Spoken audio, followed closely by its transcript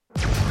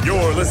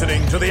You're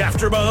listening to the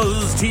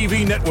AfterBuzz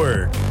TV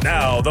Network,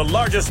 now the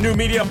largest new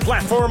media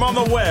platform on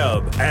the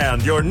web,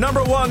 and your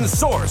number one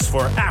source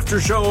for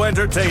after-show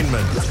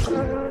entertainment.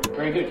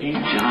 Very good, King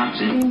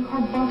Johnson.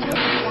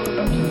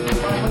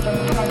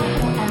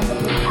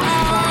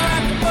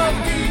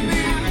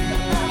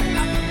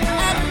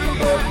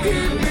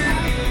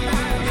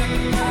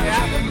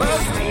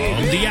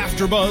 From the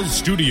AfterBuzz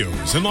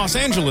Studios in Los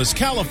Angeles,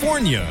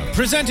 California,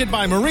 presented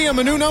by Maria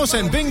Menounos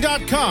and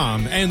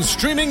Bing.com, and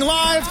streaming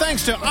live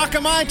thanks to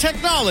Akamai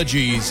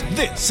Technologies,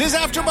 this is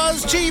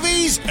AfterBuzz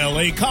TV's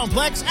LA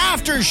Complex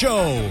After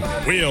Show.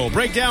 We'll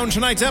break down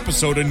tonight's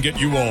episode and get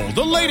you all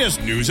the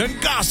latest news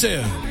and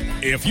gossip.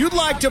 If you'd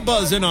like to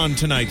buzz in on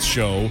tonight's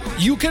show,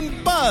 you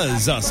can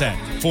buzz us at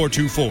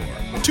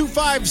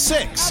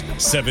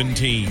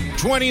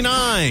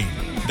 424-256-1729.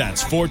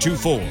 That's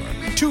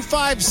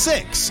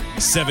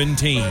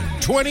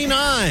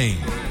 424-256-1729.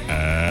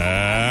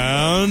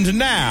 And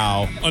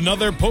now,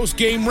 another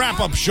post-game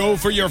wrap-up show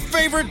for your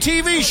favorite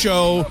TV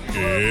show.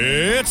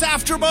 It's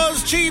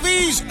AfterBuzz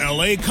TV's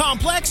LA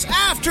Complex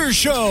After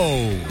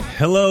Show.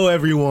 Hello,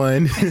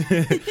 everyone.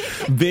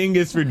 Bing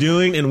is for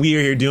doing, and we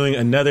are here doing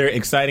another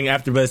exciting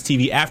AfterBuzz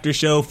TV After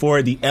Show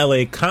for the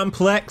LA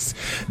Complex.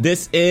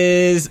 This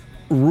is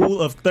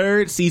Rule of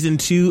Third, Season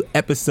 2,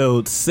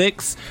 Episode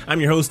 6. I'm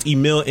your host,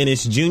 Emil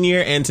Ennis Jr.,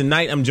 and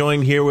tonight I'm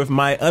joined here with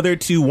my other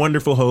two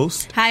wonderful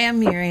hosts. Hi, I'm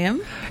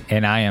Miriam.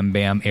 And I am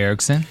Bam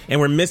Erickson. And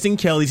we're missing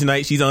Kelly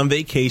tonight. She's on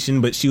vacation,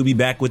 but she'll be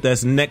back with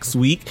us next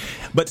week.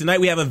 But tonight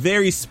we have a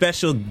very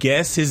special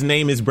guest. His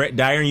name is Brett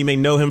Dyer, and you may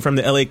know him from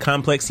the LA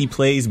Complex. He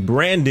plays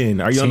Brandon.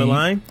 Are you on the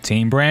line?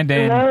 Team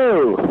Brandon.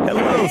 Hello.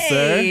 Hello,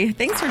 Hey, sir.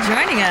 thanks for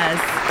joining us.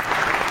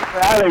 Thanks for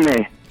having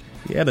me.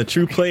 Yeah, the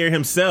true player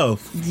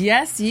himself.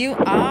 Yes, you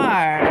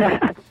are.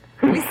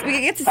 we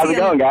get to see How's it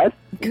going, guys?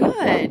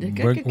 Good.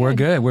 We're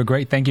good. We're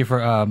great. Thank you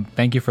for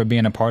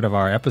being a part of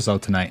our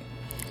episode tonight.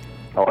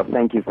 Oh,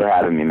 thank you for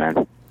having me,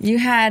 man. You've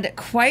had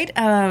quite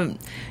an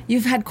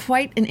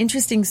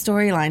interesting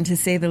storyline, to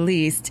say the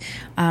least,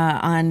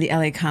 on the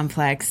LA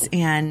Complex,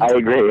 and I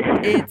agree.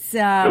 it's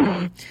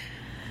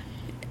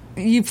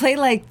you play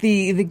like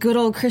the good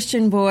old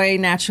Christian boy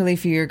naturally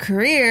for your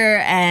career,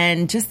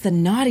 and just the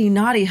naughty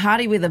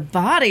hottie with a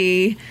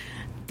body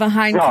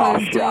behind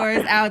closed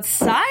doors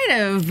outside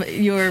of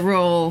your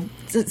role.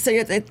 So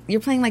you're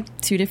playing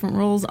like two different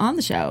roles on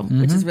the show,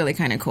 which is really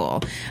kind of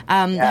cool.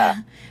 Yeah.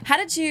 How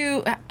did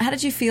you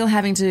feel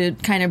having to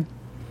kind of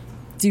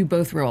do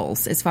both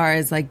roles, as far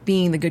as like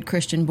being the good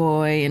Christian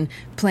boy and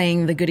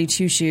playing the goody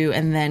two shoe,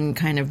 and then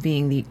kind of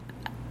being the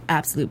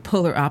absolute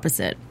polar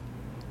opposite?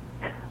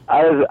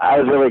 I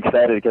was really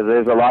excited because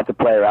there's a lot to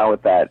play around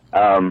with that,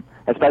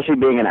 especially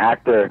being an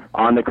actor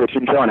on the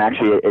Christian show, and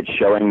actually it's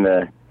showing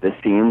the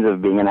scenes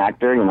of being an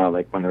actor, you know,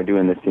 like when we're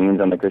doing the scenes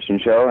on the Christian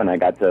show, and I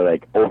got to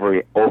like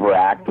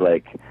overact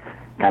like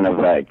kind of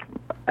like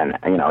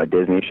a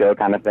Disney show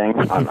kind of thing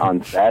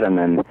on set, and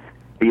then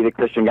be the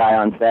Christian guy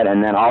on set,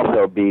 and then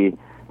also be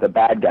the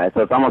bad guy.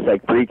 So it's almost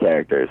like three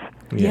characters.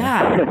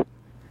 Yeah.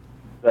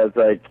 So it's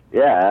like,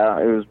 yeah,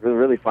 it was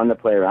really fun to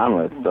play around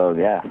with. So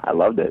yeah, I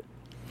loved it.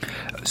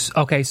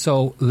 Okay,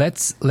 so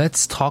let's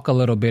talk a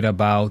little bit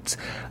about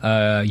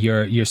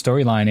your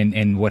storyline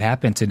and what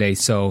happened today.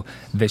 So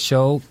the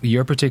show,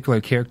 your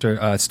particular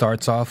character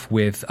starts off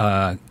with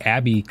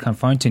Abby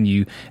confronting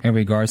you in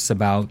regards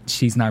about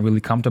she's not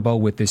really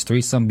comfortable with this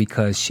threesome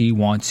because she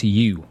wants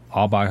you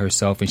all by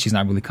herself, and she's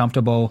not really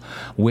comfortable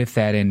with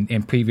that.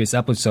 In previous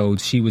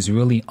episodes, she was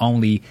really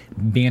only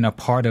being a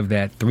part of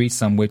that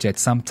threesome, which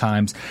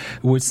sometimes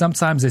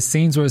the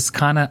scenes was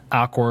kind of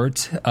awkward,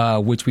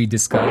 which we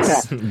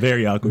discussed.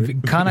 Very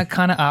awkward. Kind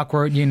of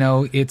awkward. You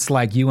know, it's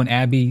like you and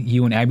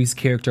Abby's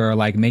character are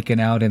like making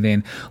out, and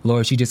then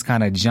Laura, she just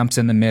kind of jumps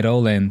in the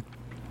middle, and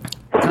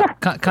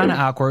kind of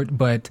awkward.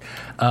 But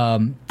I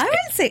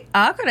wouldn't say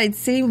awkward. I'd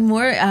say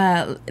more.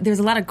 There's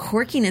a lot of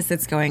quirkiness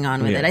that's going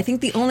on with it. I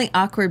think the only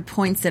awkward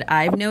points that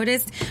I've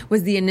noticed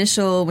was the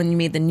initial when you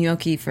made the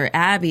gnocchi for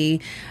Abby,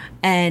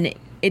 and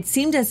it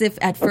seemed as if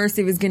at first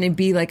it was going to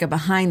be like a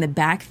behind the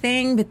back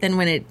thing, but then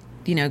when it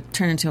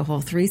turned into a whole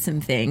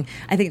threesome thing,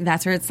 I think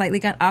that's where it slightly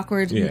got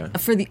awkward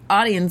for the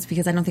audience,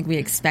 because I don't think we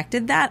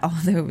expected that,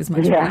 although it was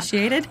much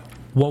appreciated.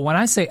 Well, when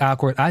I say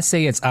awkward, I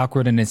say it's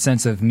awkward in the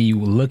sense of me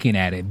looking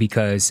at it,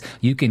 because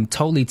you can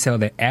totally tell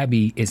that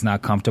Abby is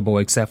not comfortable,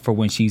 except for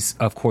when she's,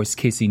 of course,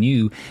 kissing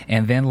you.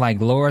 And then,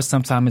 like, Laura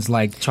sometimes is,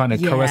 like, trying to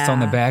caress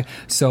on the back.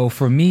 So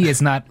for me,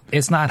 it's not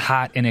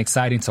hot and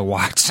exciting to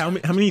watch. How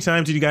many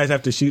times did you guys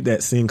have to shoot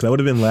that scene? Because I would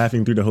have been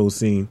laughing through the whole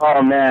scene.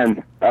 Oh,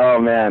 man.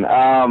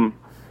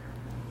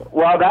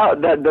 Well,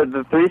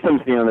 the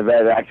threesome scene on the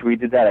bed, actually, we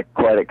did that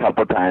quite a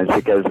couple times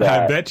because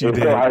I bet you it was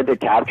did. so hard to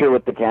capture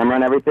with the camera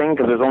and everything,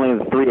 because there's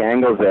only 3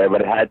 angles there,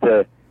 but it had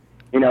to,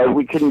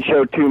 we couldn't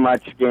show too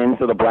much skin,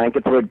 so the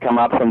blankets would come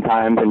up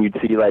sometimes, and you'd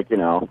see, like,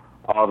 all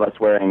of us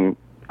wearing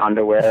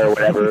underwear or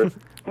whatever,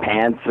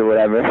 pants or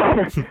whatever.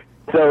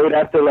 So we'd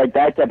have to, like,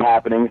 that kept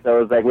happening, so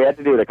it was like we had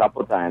to do it a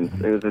couple times.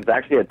 It's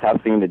actually a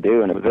tough scene to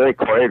do, and it was very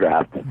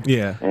choreographed.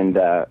 Yeah. And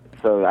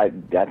So I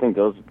think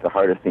those are the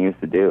hardest things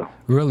to do.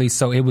 Really?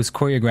 So it was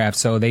choreographed.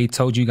 So they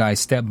told you guys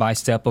step by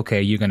step,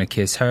 okay, you're going to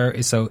kiss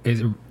her. So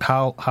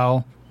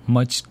how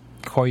much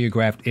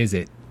choreographed is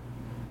it?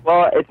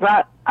 Well, it's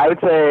not, I would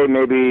say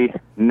maybe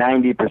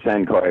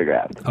 90%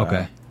 choreographed.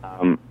 Okay.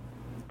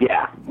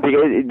 Yeah,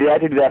 because they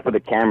had to do that for the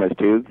cameras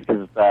too,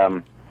 because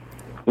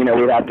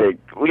we'd have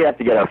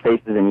to get our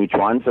faces in each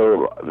one.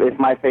 So if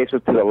my face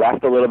was to the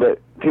left a little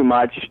bit too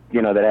much,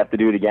 they'd have to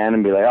do it again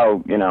and be like,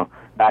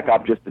 back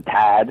up just a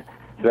tad.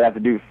 So they have to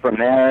do from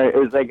there. It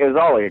was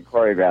all like a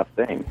choreographed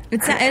thing.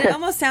 It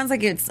almost sounds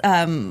like it's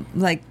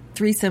like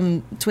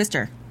threesome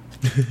Twister.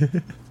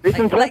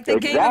 Like the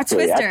game of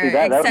Twister. Actually,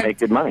 that would make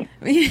good money.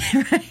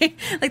 Right?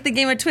 Like the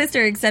game of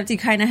Twister, except you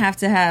kind of have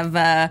to have,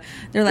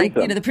 they're like,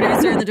 the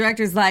producer and the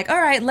director's like,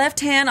 all right, left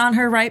hand on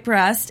her right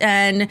breast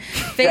and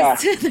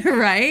face to the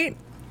right.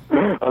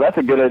 Oh, that's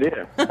a good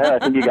idea. I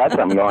think you got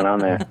something going on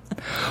there.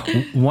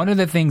 One of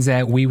the things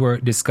that we were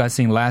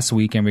discussing last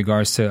week in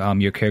regards to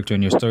your character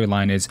and your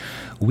storyline is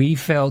we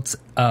felt,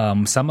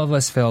 some of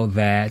us felt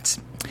that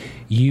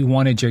you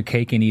wanted your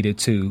cake and eat it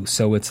too.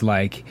 So it's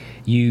like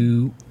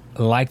you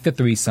like the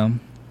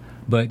threesome,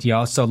 but you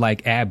also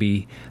like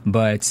Abby,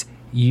 but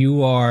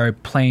you are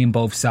playing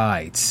both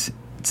sides.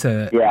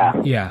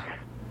 Yeah.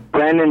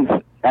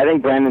 I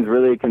think Brandon's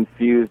really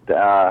confused.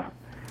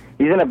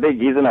 He's in a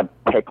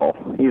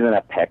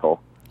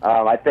pickle.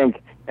 I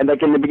think, and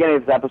like in the beginning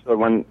of this episode,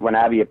 when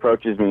Abby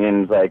approaches me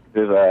and is like,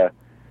 there's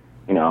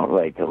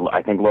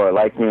I think Laura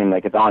likes me, and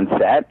like it's on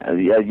set.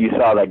 You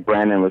saw like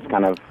Brandon was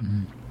kind of,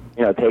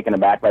 taken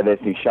aback by this.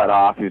 He shut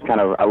off. He was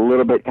kind of a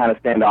little bit kind of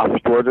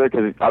standoffish towards her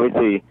because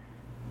obviously,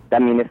 I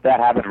mean, if that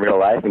happened in real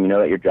life and you know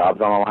that your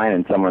job's on the line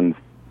and someone's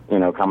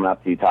coming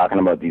up to you talking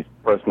about these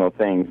personal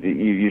things,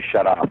 you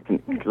shut off.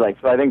 So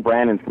I think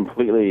Brandon's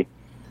completely.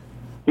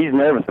 He's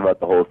nervous about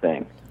the whole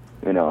thing.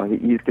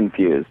 He's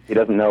confused. He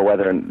doesn't know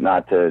whether or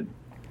not to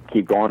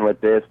keep going with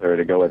this or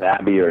to go with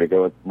Abby or to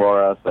go with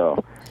Laura.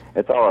 So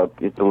it's a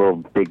little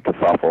big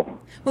kerfuffle.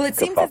 Well, it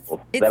seems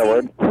is that a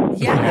word?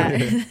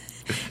 Yeah.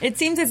 It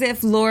seems as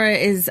if Laura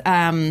is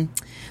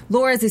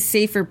a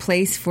safer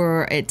place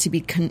for it to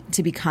be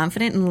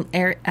confident, and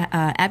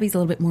Abby's a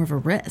little bit more of a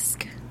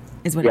risk.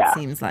 Is what it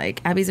seems like.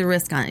 Abby's a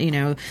risk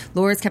on,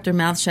 Laura's kept her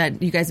mouth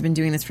shut. You guys have been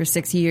doing this for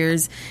 6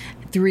 years,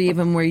 3 of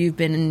them where you've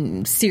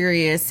been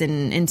serious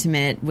and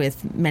intimate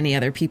with many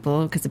other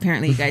people, because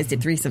apparently you guys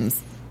did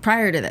threesomes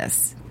prior to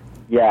this.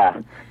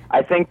 Yeah.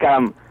 I think,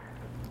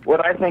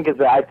 what I think is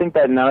that I think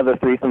that none of the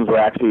threesomes were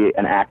actually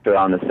an actor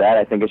on the set.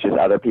 I think it's just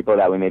other people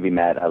that we maybe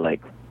met at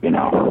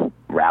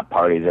rap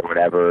parties or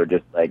whatever, or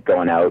just like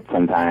going out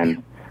sometimes.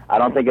 I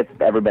don't think it's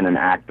ever been an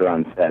actor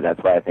on set.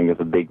 That's why I think it's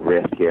a big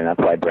risk here, and that's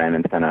why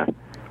Brandon's kind of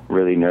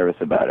really nervous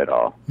about it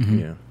all. Mm-hmm.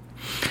 Yeah.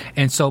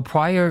 And so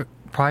prior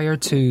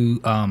to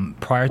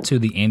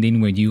the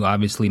ending, when you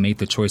obviously made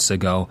the choice to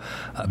go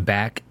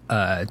back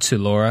to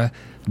Laura,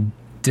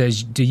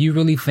 do you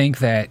really think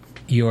that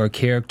your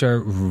character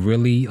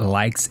really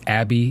likes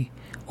Abby,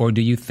 or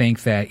do you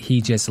think that he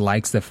just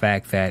likes the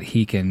fact that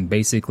he can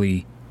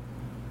basically,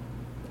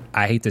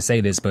 I hate to say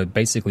this, but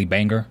basically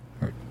bang her?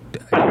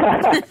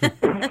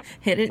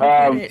 Hit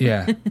it.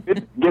 Yeah.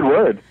 Good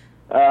word.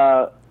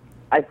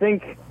 I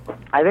think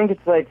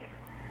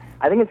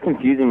it's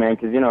confusing, man,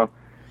 because you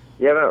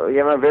have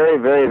a very,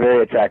 very,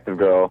 very attractive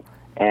girl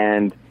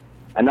and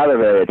another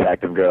very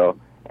attractive girl,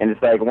 and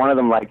it's like one of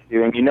them likes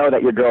you, and you know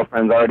that your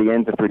girlfriend's already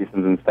into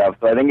threesomes and stuff.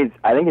 So I think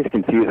he's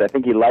confused. I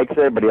think he likes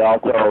her, but he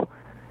also,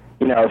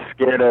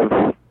 scared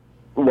of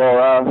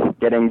Laura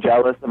getting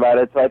jealous about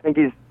it. So I think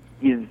he's.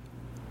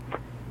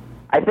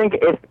 I think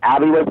if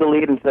Abby was the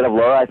lead instead of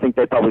Laura, I think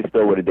they probably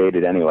still would have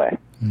dated anyway.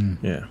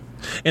 Yeah,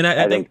 and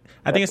I think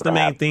it's the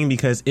main thing,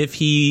 because if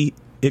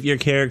your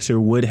character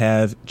would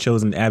have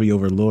chosen Abby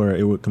over Laura,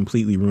 it would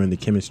completely ruin the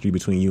chemistry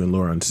between you and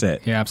Laura on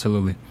set. Yeah,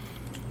 absolutely.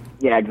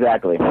 Yeah,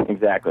 exactly.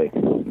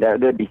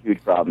 There'd be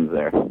huge problems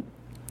there.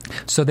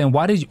 So then,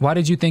 why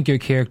did you think your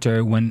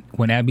character, when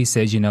Abby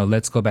says,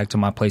 let's go back to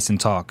my place and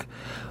talk,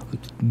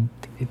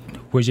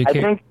 was your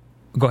character?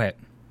 Go ahead.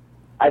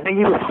 I think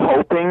he was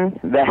hoping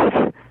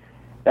that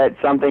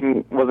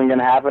something wasn't going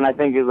to happen. I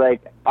think it's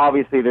like,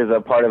 obviously there's a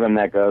part of him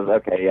that goes,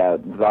 okay, yeah,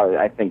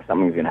 I think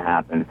something's going to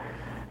happen.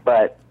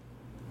 But,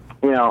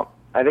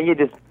 I think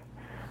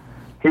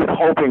he was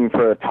hoping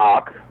for a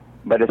talk,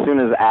 but as soon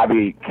as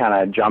Abby kind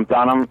of jumped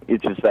on him,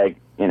 it's just like,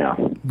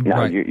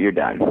 right. You're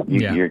done.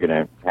 You're going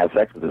to have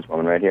sex with this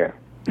woman right here.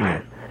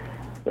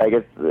 Like,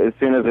 as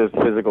soon as there's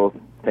physical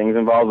things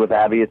involved with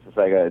Abby, it's just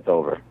like, it's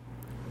over.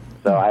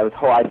 So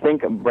I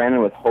think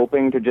Brandon was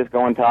hoping to just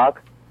go and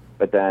talk,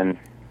 but then,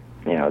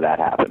 that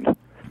happened.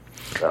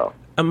 So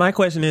my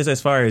question is,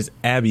 as far as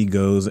Abby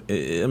goes,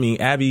 I mean,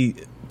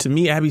 to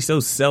me, Abby's so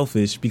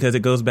selfish, because it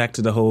goes back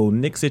to the whole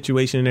Nick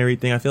situation and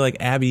everything. I feel like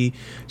Abby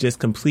just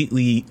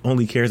completely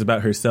only cares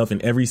about herself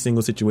in every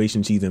single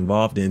situation she's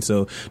involved in.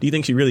 So do you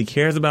think she really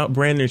cares about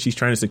Brandon, or she's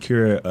trying to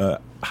secure a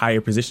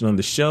higher position on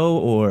the show,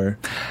 or?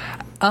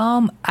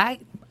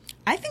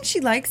 I think she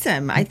likes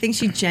him. I think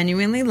she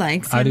genuinely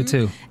likes him. I do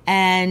too.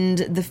 And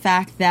the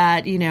fact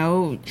that,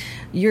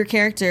 your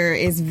character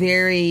is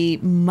very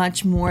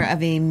much more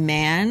of a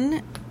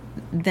man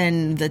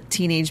than the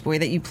teenage boy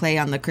that you play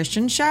on the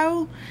Christian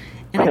show.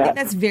 And I think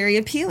that's very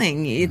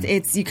appealing.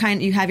 It's you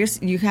have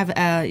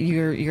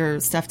your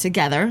stuff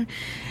together,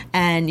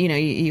 and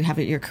you have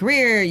your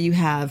career, you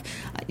have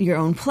your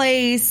own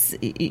place,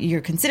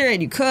 you're considerate,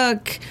 you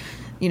cook,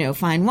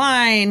 fine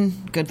wine,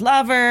 good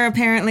lover,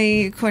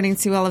 apparently, according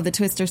to all of the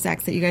twister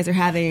sex that you guys are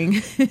having.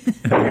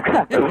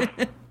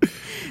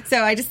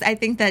 So I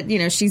think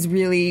that she's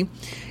really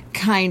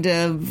kind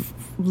of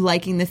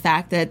liking the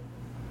fact that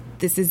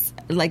this is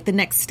like the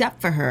next step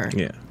for her.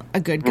 Yeah. A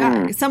good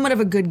guy, somewhat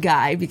of a good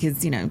guy,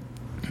 because you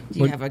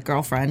have a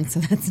girlfriend, so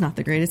that's not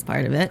the greatest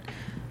part of it.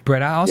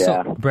 Brett, I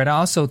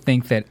also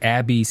think that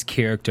Abby's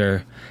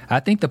character, I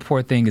think the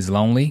poor thing is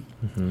lonely,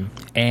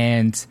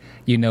 and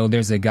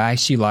there's a guy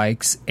she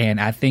likes, and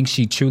I think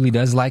she truly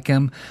does like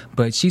him,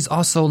 but she's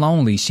also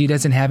lonely. She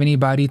doesn't have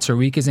anybody.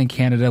 Tariq is in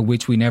Canada,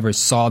 which we never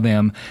saw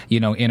them,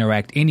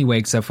 interact anyway,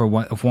 except for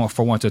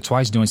once or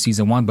twice during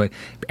season 1. But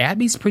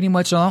Abby's pretty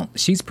much alone.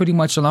 She's pretty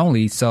much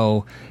lonely,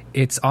 so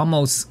it's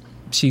almost.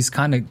 She's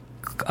kind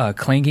of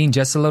clinging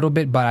just a little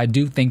bit, but I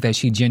do think that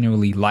she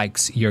genuinely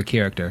likes your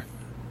character.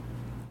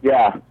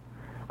 Yeah.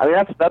 I mean,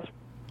 that's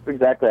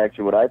exactly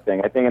actually what I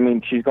think. I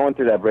mean, she's going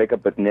through that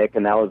breakup with Nick,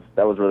 and that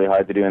was really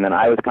hard to do. And then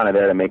I was kind of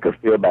there to make her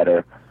feel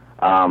better.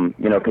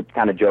 Could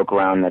kind of joke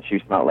around that she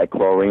smelled like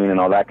chlorine and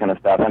all that kind of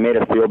stuff. I made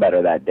her feel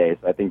better that day.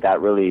 So I think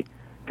that really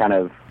kind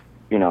of,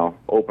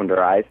 opened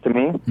her eyes to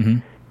me. Mm-hmm.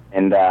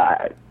 And,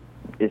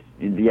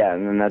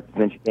 and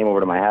then she came over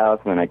to my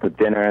house, and then I cooked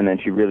dinner, and then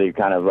she really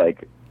kind of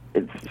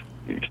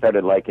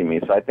started liking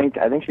me. So I think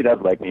she does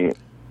like me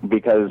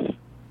because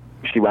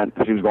she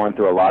was going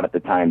through a lot at the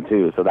time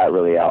too. So that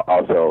really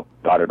also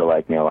got her to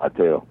like me a lot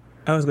too.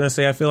 I was gonna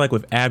say, I feel like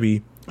with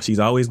Abby, she's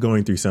always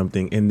going through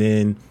something, and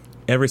then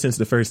ever since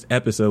the first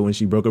episode when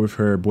she broke up with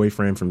her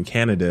boyfriend from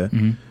Canada,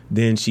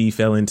 then she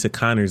fell into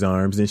Connor's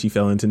arms, then she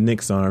fell into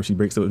Nick's arms. She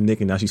breaks up with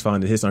Nick, and now she's falling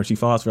into his arms. She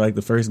falls for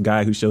the first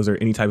guy who shows her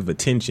any type of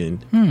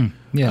attention.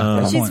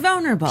 Yeah, she's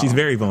vulnerable. She's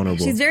very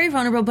vulnerable. She's very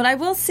vulnerable. But I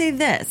will say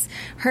this: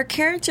 her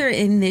character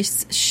in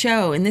this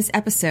show, in this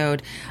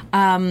episode,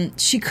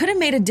 she could have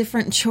made a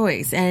different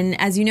choice. And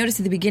as you noticed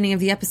at the beginning of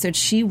the episode,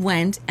 she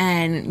went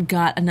and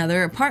got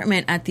another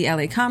apartment at the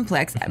LA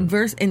complex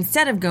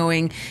instead of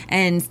going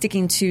and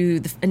sticking to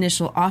the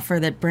initial offer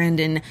that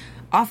Brandon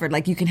offered.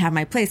 Like, you can have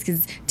my place,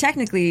 because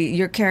technically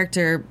your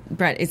character,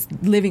 Brett, is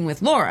living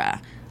with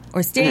Laura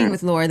or staying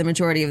with Laura the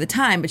majority of the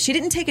time, but she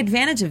didn't take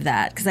advantage of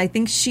that, because I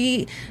think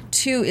she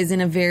too is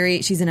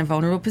she's in a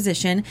vulnerable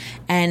position,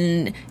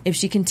 and if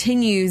she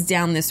continues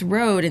down this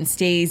road and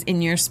stays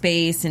in your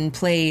space and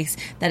place,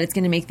 that it's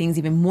going to make things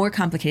even more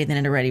complicated than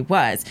it already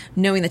was,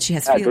 knowing that she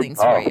has feelings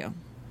for you.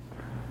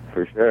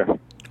 For sure.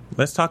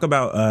 Let's talk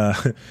about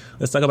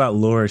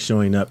Laura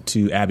showing up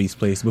to Abby's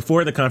place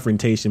before the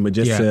confrontation, but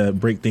just to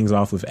break things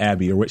off with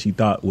Abby, or what she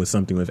thought was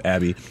something with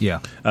Abby.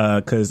 Yeah.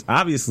 Because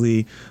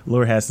obviously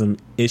Laura has some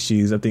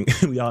issues. I think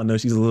we all know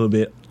she's a little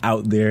bit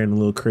out there and a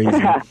little crazy.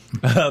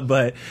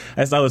 But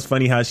I thought it was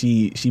funny how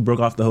she broke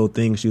off the whole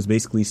thing. She was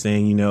basically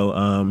saying,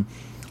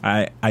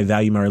 I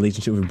value my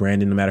relationship with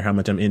Brandon no matter how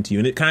much I'm into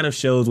you. And it kind of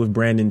shows with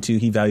Brandon, too.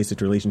 He values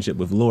such a relationship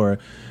with Laura,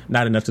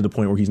 not enough to the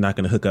point where he's not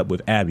going to hook up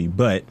with Abby.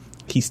 But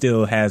he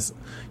still has,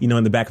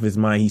 in the back of his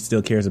mind, he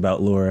still cares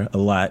about Laura a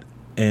lot.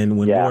 And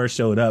when Laura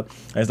showed up,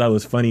 I thought it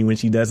was funny when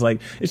she does,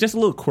 it's just a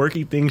little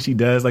quirky thing she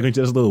does, just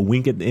a little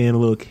wink at the end, a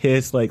little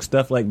kiss,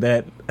 stuff like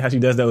that. How she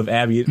does that with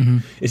Abby,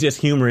 it's just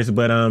humorous.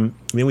 But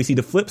then we see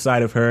the flip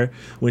side of her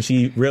when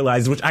she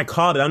realizes, which I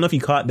called it. I don't know if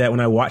you caught that when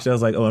I watched it. I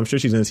was like, oh, I'm sure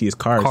she's going to see his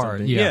car or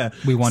something. Yeah.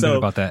 We wondered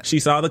about that.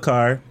 She saw the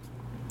car,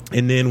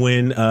 and then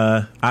when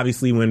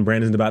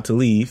Brandon's about to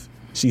leave,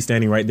 she's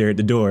standing right there at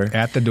the door.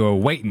 At the door,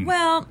 waiting.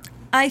 Well,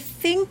 I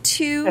think,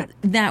 too,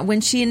 that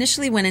when she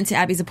initially went into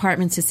Abby's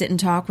apartment to sit and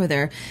talk with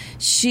her,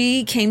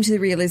 she came to the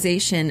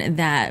realization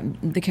that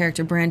the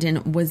character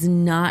Brandon was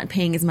not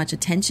paying as much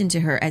attention to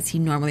her as he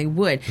normally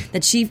would,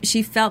 that she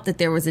felt that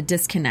there was a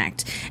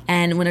disconnect.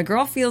 And when a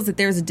girl feels that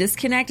there's a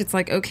disconnect, it's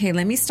like, okay,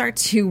 let me start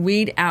to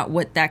weed out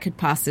what that could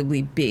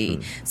possibly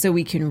be so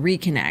we can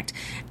reconnect.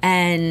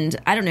 And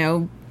I don't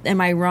know, am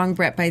I wrong,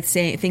 Brett, by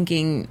saying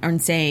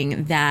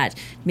that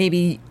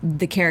maybe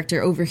the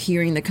character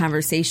overhearing the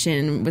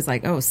conversation was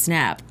like, oh,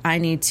 snap, I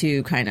need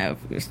to kind of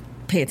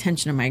pay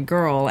attention to my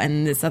girl,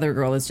 and this other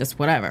girl is just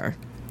whatever?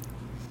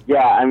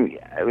 Yeah,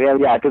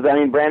 because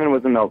Brandon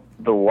was in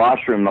the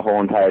washroom the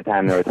whole entire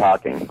time they were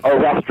talking. Oh,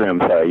 restroom,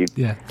 sorry.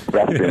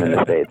 Restroom in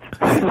the States.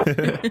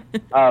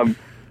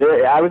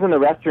 I was in the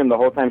restroom the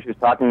whole time she was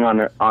talking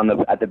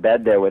at the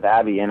bed there with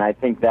Abby, and I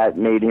think that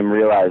made him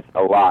realize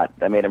a lot.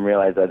 That made him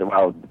realize that,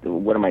 well,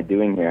 what am I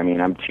doing here?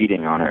 I'm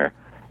cheating on her.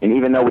 And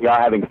even though we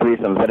are having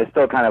threesomes, but it's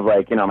still kind of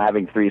like, I'm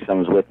having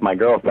threesomes with my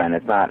girlfriend.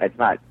 It's not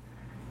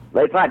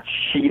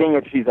cheating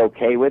if she's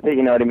okay with it,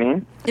 you know what I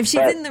mean? If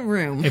she's in the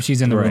room. If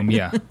she's in the room,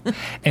 yeah.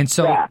 And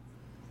so...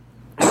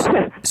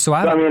 So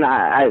I mean,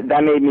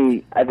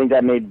 I think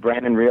that made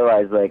Brandon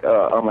realize, like,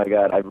 oh my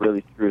God, I've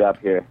really screwed up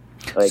here.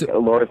 Like,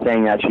 Laura's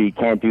saying that she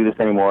can't do this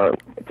anymore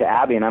to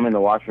Abby, and I'm in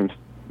the washroom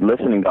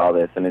listening to all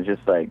this, and it's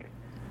just like,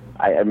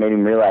 I made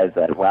him realize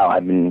that, wow,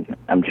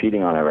 I'm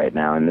cheating on her right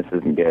now, and this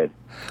isn't good.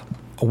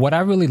 What I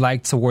really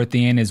liked toward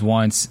the end is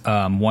once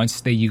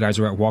you guys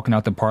were walking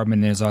out the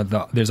apartment, there's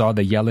all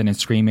the yelling and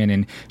screaming,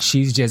 and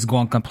she's just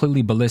going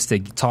completely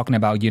ballistic, talking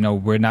about,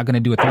 we're not going to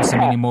do a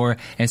threesome anymore.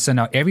 And so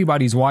now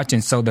everybody's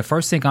watching. So the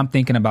first thing I'm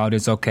thinking about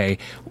is, okay,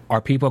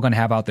 are people going to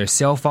have out their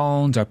cell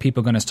phones? Are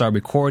people going to start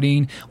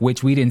recording?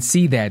 Which we didn't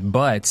see that,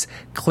 but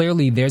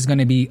clearly there's going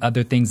to be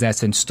other things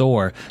that's in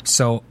store.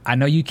 So I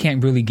know you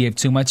can't really give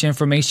too much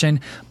information,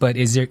 but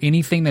is there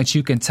anything that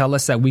you can tell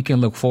us that we can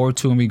look forward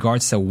to in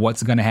regards to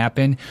what's going to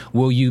happen?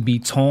 Will you be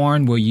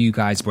torn? Will you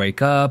guys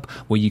break up?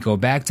 Will you go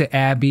back to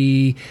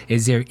Abby?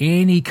 Is there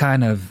any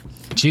kind of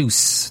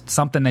juice,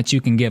 something that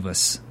you can give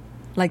us?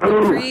 Like the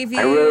previews?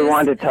 I really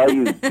wanted to tell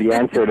you the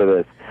answer to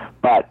this,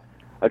 but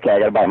okay, I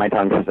gotta bite my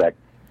tongue for a sec.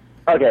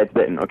 Okay, it's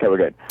bitten. Okay, we're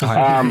good.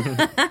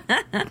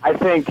 I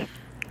think.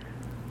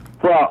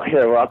 Well,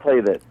 I'll tell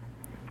you this.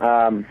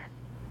 All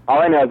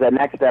I know is that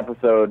next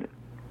episode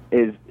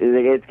is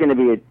it's gonna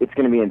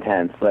be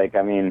intense. Like,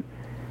 I mean,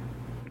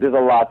 there's a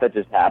lot that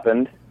just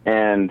happened.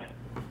 And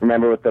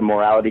remember, with the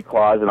morality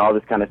clause and all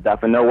this kind of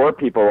stuff, and there were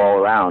people all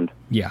around.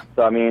 Yeah.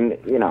 So I mean,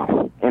 in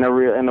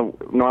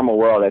a normal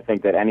world, I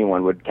think that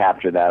anyone would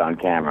capture that on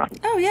camera.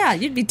 Oh yeah,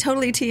 you'd be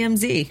totally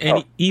TMZ.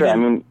 And sure. I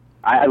mean,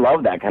 I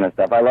love that kind of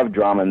stuff. I love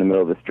drama in the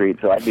middle of the street,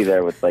 so I'd be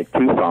there with like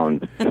 2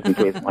 phones just in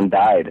case one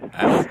died.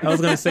 I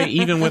was gonna say,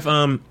 even with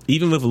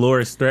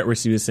Laura's threat where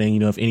she was saying,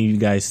 if any of you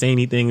guys say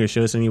anything or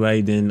show us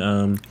anybody,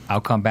 then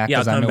I'll come back. Yeah,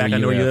 I'll come back. I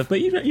know where you live.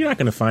 But you're not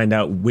gonna find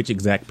out which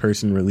exact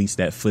person released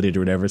that footage or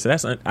whatever.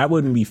 So I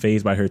wouldn't be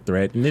fazed by her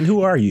threat. And then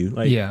who are you?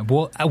 Like, yeah.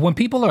 Well, when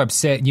people are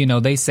upset,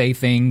 they say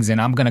things, and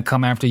I'm gonna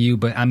come after you.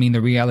 But I mean,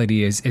 the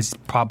reality is, it's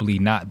probably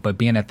not. But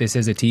being that this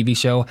is a TV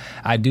show,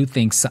 I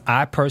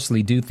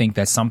personally do think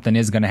that something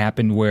is gonna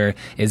happen where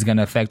it's going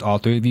to affect all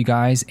 3 of you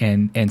guys,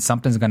 and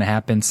something's going to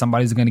happen.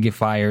 Somebody's going to get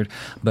fired.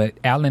 But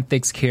Alan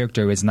Thicke's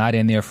character is not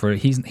in there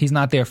he's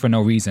not there for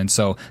no reason.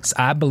 So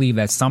I believe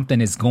that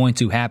something is going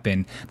to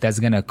happen that's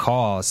going to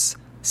cause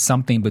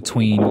something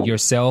between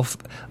yourself,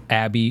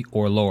 Abby,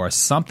 or Laura.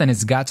 Something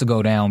has got to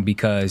go down,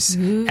 because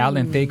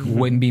Alan Thicke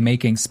wouldn't be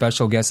making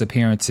special guest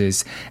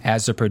appearances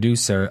as the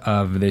producer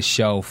of this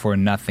show for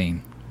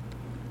nothing.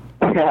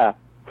 Yeah.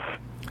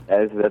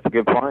 That's a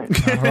good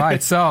point. All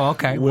right, so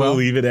okay, we'll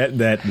leave it at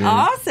that. Man.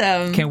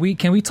 Awesome. Can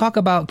we talk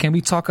about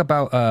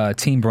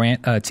Team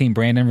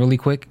Brandon really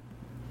quick?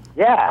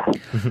 Yeah.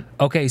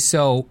 Okay,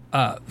 so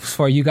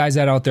for you guys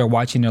that are out there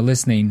watching or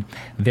listening,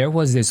 there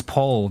was this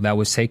poll that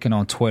was taken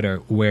on Twitter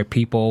where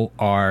people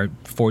are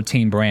for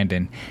Team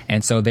Brandon.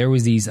 And so there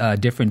was these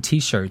different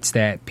T-shirts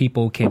that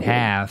people can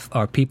have,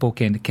 or people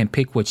can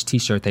pick which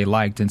T-shirt they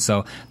liked. And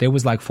so there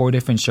was like 4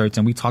 different shirts,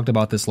 and we talked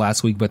about this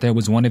last week, but there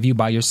was one of you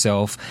by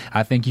yourself.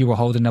 I think you were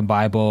holding a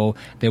Bible.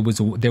 There was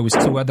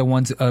 2 other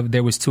ones.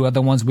 There was 2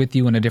 other ones with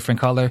you in a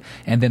different color.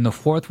 And then the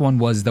 4th one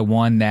was the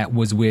one that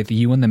was with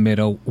you in the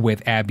middle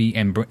with Abby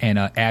and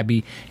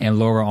Abby and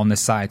Laura on the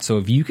side. So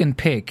if you can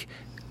pick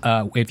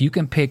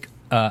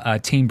a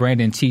Team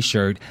Brandon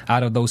T-shirt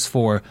out of those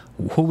 4,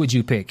 who would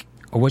you pick,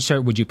 or what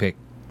shirt would you pick?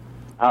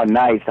 Oh,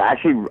 nice!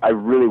 Actually, I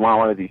really want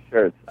one of these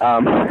shirts.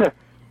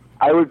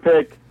 I would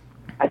pick.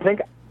 I think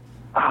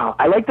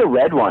I like the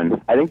red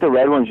one. I think the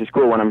red one's just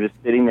cool when I'm just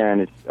sitting there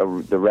and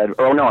it's the red.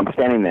 Oh no, I'm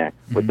standing there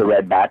with the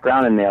red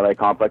background and the LA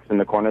complex in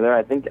the corner there.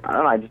 I don't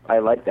know. I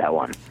like that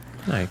one.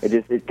 Nice.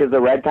 Because the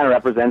red kind of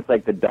represents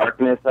like the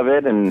darkness of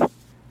it, and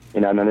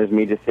and then there's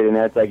me just sitting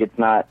there. It's like, it's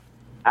not.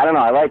 I don't know.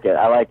 I like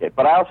it,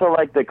 but I also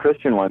like the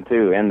Christian one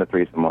too, and the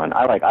threesome one.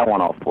 I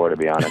want all 4, to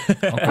be honest.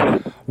 Okay.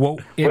 Well,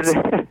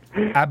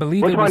 I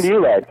believe. Which one do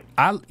you like?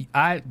 I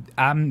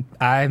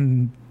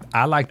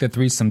like the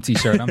threesome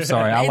T-shirt. I'm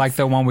sorry. I like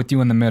the one with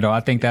you in the middle. I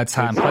think that's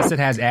hot. Plus, it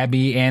has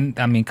Abby, and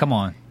I mean, come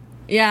on.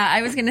 Yeah,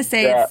 I was gonna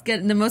say it's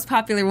good. The most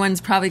popular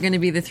one's probably going to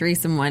be the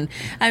threesome one.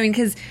 I mean,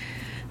 because.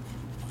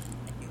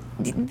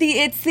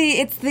 It's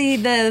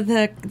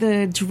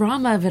the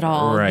drama of it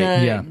all.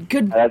 Right.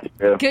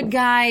 Good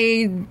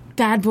guy,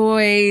 bad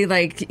boy.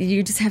 Like,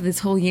 you just have this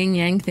whole yin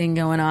yang thing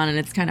going on, and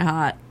it's kind of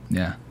hot.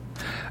 Yeah.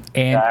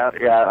 And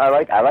I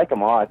like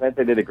them all. I think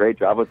they did a great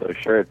job with those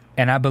shirts.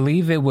 And I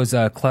believe it was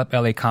Club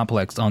LA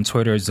Complex on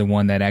Twitter is the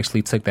one that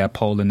actually took that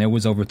poll, and there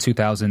was over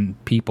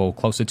 2,000 people,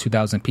 close to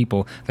 2,000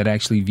 people that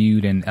actually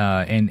viewed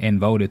and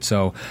voted.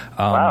 So,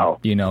 wow.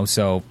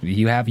 So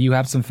you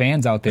have some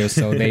fans out there,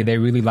 so they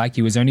really like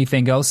you. Is there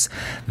anything else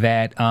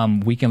that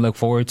we can look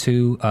forward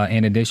to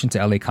in addition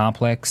to LA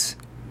Complex?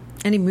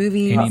 Any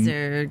movies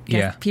or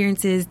guest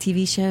appearances,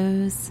 TV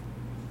shows?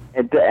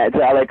 To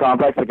LA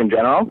Complex, like in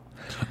general?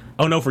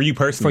 Oh, no, for you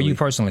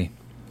personally.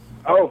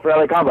 Oh, for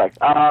LA Complex.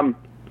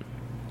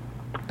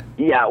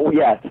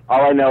 Yes.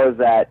 All I know is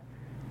that,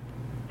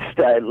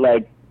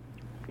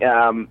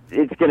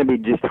 It's going to be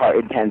just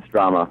intense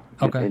drama.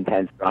 Okay.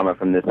 Intense drama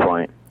from this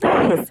point.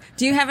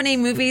 Do you have any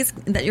movies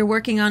that you're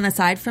working on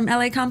aside from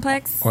LA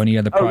Complex? Or any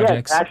other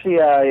projects? Yes.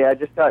 Actually, I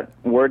just got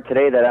word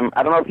today that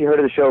I don't know if you heard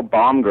of the show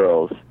Bomb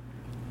Girls.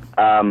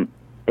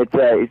 It's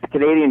a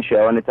Canadian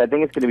show, and I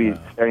think it's going to be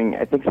starting.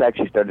 I think it's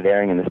actually started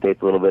airing in the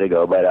States a little bit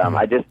ago. But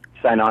I just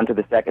signed on to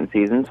the second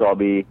season, so I'll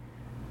be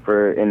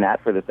in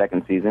the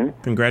second season.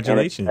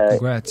 Congratulations!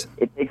 Congrats!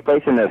 It takes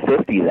place in the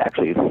 50s,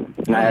 actually,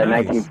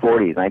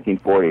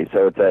 1940s.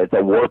 So it's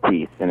a war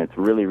piece, and it's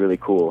really, really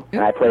cool.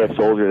 And I play a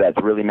soldier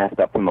that's really messed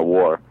up from the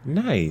war.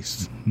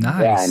 Nice.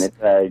 Yeah, and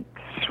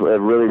it's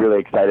really, really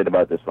excited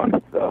about this one.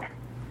 So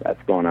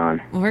that's going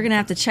on. Well, we're gonna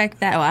have to check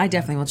that. Well, I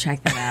definitely will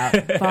check that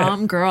out.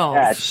 Bomb Girls.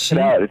 Yeah, check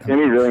it out. It's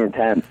gonna be really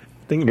intense.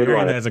 I think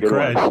Miriam has a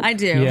crush. I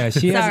do. Yeah,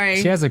 she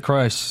Sorry. has a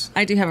crush.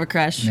 I do have a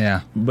crush.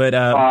 Yeah. But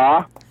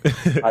Aw,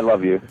 I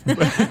love you.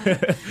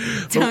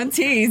 Don't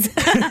tease.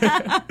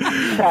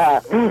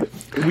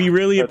 we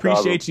really That's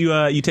appreciate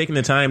you taking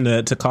the time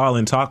to call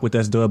and talk with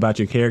us, though, about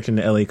your character in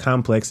the LA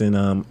Complex,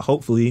 and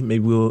hopefully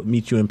maybe we'll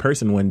meet you in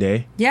person one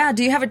day. Yeah.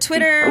 Do you have a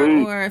Twitter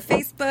or a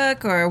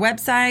Facebook or a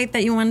website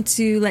that you want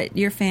to let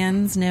your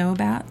fans know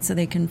about so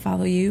they can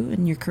follow you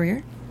in your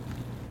career?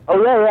 Oh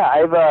yeah. I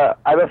have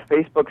a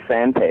Facebook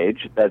fan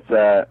page that's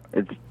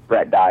it's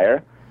Brett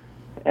Dyer,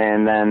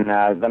 and then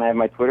I have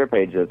my Twitter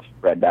page that's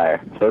Brett Dyer.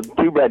 So it's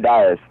two Brett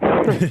Dyers.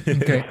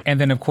 Okay. And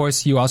then of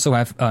course you also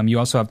have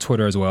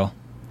Twitter as well.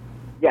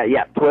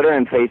 Yeah, Twitter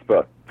and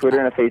Facebook. Twitter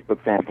and a Facebook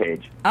fan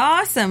page.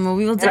 Awesome. Well,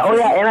 we will And,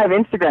 definitely. and I have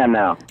Instagram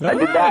now. I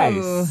did that.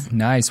 Nice.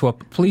 Nice. Well,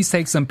 please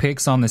take some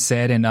pics on the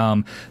set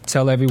and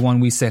tell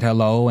everyone we said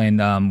hello.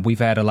 And we've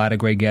had a lot of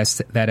great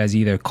guests that has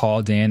either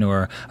called in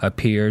or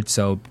appeared.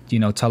 So,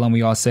 tell them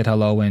we all said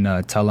hello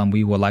and tell them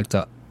we would like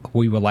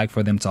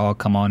for them to all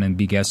come on and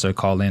be guests or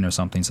call in or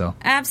something. So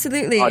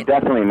Absolutely. Oh,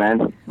 definitely,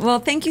 man. Well,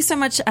 thank you so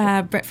much,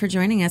 Brett, for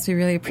joining us. We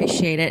really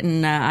appreciate it.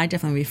 And I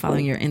definitely will be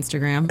following your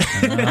Instagram.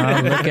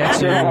 look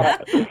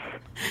at you.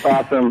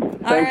 Awesome.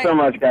 Thanks so right.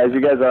 much, guys. You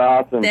guys are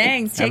awesome.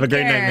 Thanks. Take Have a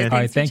great care. night, man. Thanks All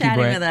right, thank for you,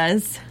 chatting Brett.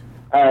 with us.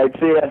 All right,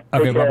 see ya. Take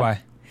Okay, care. bye-bye.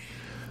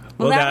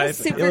 Well, that guys, was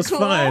super it was cool.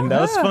 fun. That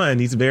was fun.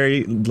 He's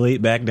very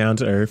laid back, down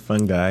to earth,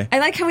 fun guy. I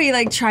like how we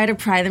try to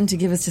pry them to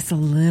give us just a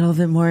little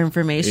bit more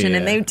information,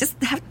 and Yeah. they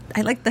just have.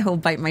 I like the whole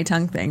bite my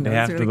tongue thing. They That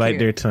was have really to bite cute.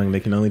 their tongue. They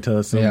can only tell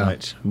us so Yeah.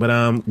 much. But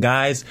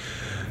guys,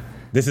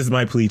 this is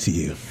my plea to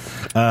you.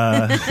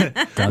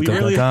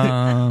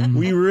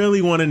 We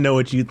really want to know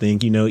what you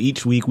think.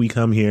 Each week we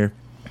come here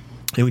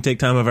and we take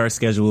time of our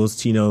schedules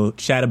to,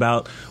 chat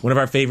about one of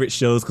our favorite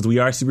shows, because we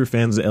are super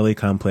fans of the LA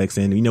Complex.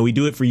 And, we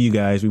do it for you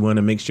guys. We want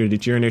to make sure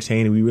that you're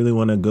entertained. And we really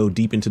want to go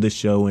deep into the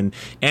show and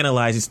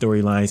analyze the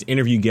storylines,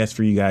 interview guests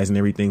for you guys and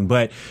everything.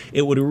 But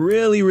it would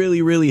really,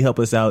 really, really help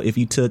us out if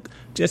you took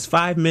just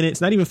 5 minutes,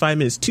 not even 5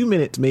 minutes, 2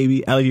 minutes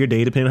maybe out of your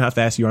day, depending on how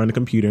fast you are on the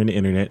computer and the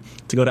internet,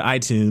 to go to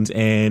iTunes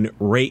and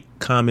rate,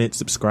 comment,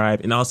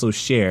 subscribe, and also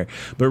share.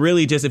 But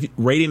really, just if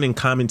rating and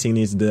commenting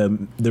is the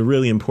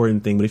really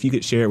important thing. But if you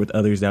could share it with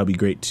others, that would be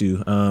great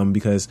too.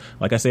 Because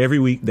like I say every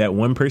week, that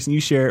one person you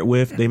share it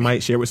with, they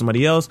might share it with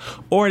somebody else,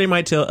 or they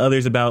might tell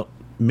others about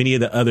many of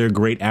the other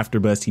great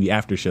AfterBuzz TV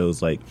after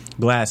shows like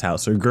Glass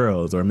House or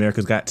Girls or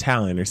America's Got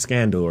Talent or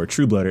Scandal or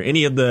True Blood or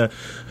any of the...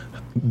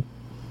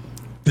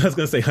 I was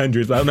going to say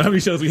hundreds, but I don't know how many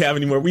shows we have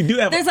anymore. We do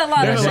have. There's a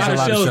lot of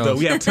shows, though.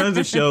 We have tons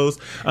of shows.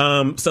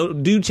 So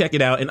do check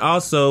it out. And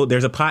also,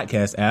 there's a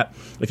podcast app.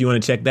 If you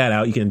want to check that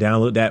out, you can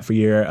download that for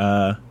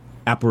your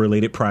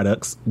Apple-related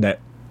products that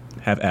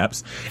have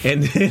apps.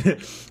 And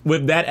then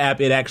with that app,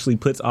 it actually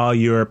puts all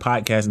your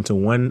podcasts into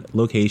one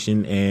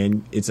location,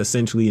 and it's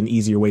essentially an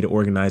easier way to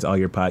organize all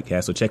your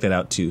podcasts. So check that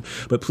out too.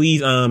 But please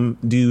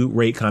do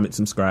rate, comment,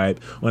 subscribe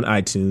on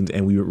iTunes,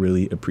 and we would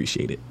really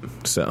appreciate it.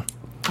 So.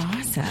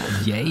 Awesome.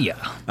 Yeah.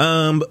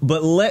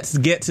 But let's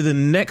get to the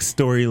next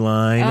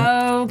storyline.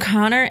 Oh,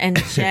 Connor and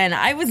Jen.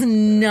 I was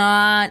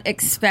not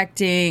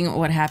expecting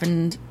what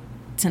happened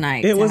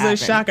tonight. It was happen. a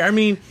shocker. I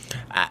mean,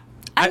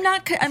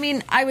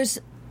 I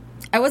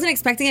wasn't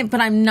expecting it, but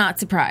I'm not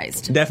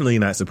surprised. Definitely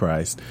not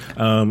surprised.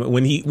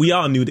 We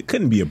all knew that it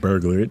couldn't be a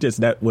burglar.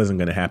 That wasn't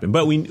going to happen.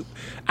 But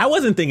I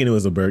wasn't thinking it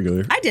was a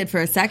burglar. I did for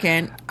a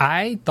second.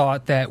 I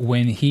thought that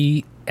when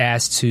he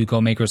asked to go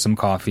make her some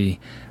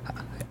coffee,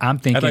 I'm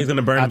thinking... I thought he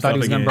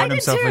was going to burn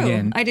himself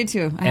again. I did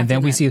too. And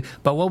then we see...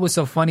 But what was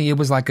so funny, it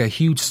was like a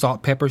huge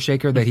salt pepper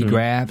shaker that he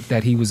grabbed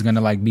that he was going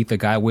to beat the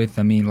guy with.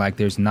 I mean,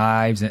 there's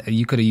knives.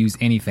 You could have used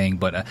anything,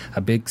 but a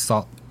big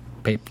salt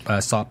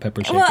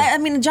pepper shaker. Well, I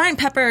mean, a giant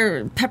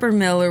pepper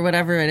mill or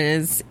whatever it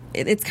is,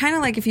 it's kind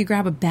of like if you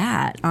grab a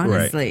bat,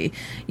 honestly.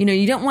 Right.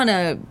 You don't want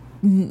to,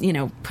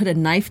 put a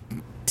knife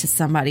to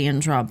somebody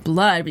and draw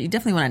blood, but you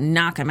definitely want to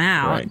knock him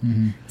out. Right.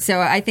 Mm-hmm. So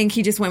I think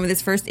he just went with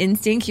his first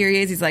instinct. Here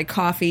he is. He's like,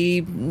 coffee,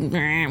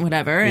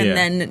 whatever, and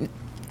then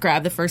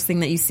grab the first thing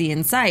that you see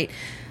in sight.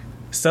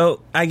 So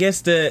I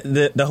guess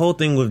the whole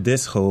thing with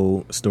this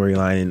whole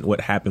storyline and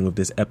what happened with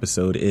this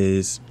episode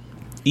is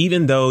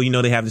even though,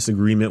 they have this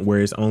agreement where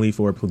it's only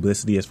for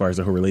publicity as far as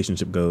the whole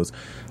relationship goes,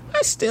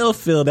 I still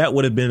feel that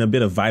would have been a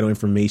bit of vital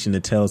information to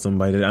tell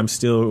somebody that I'm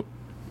still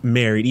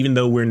married. Even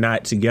though we're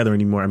not together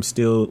anymore, I'm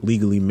still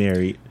legally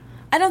married.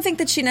 I don't think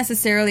that she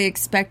necessarily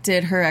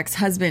expected her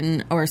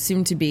ex-husband or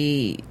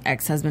soon-to-be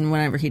ex-husband,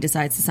 whenever he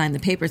decides to sign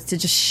the papers, to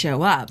just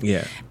show up.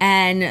 Yeah.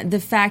 And the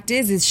fact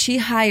is she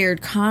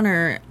hired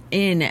Connor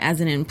in as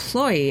an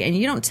employee, and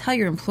you don't tell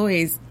your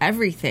employees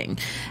everything.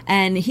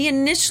 And he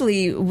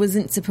initially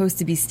wasn't supposed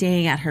to be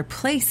staying at her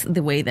place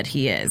the way that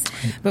he is.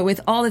 But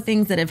with all the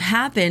things that have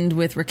happened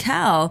with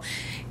Raquel,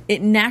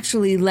 it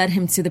naturally led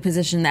him to the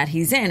position that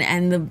he's in.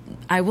 And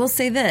I will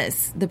say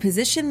this, the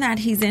position that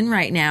he's in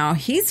right now,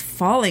 he's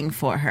falling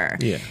for her.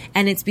 Yeah.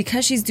 And it's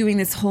because she's doing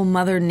this whole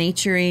mother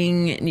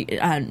nurturing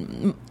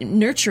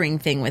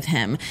thing with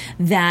him,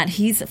 that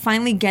he's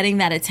finally getting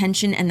that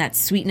attention and that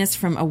sweetness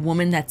from a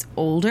woman that's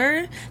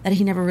older that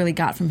he never really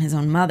got from his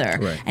own mother.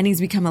 Right. And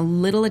he's becoming a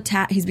little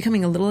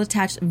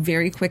attached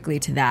very quickly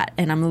to that.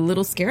 And I'm a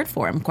little scared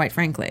for him, quite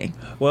frankly.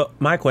 Well,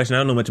 my question, I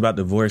don't know much about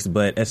divorce,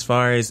 but as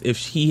far as if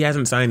he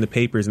hasn't signed the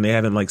papers and they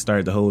haven't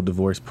started the whole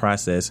divorce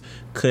process,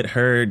 could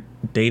her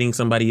dating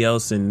somebody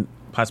else and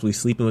possibly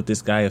sleeping with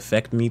this guy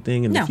affect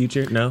anything in the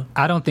future? No?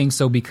 I don't think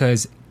so,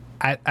 because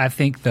I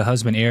think the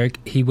husband,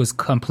 Eric, he was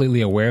completely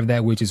aware of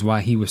that, which is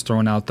why he was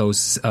throwing out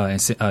those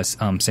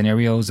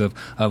scenarios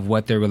of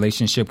what their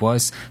relationship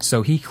was.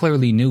 So he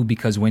clearly knew,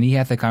 because when he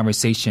had the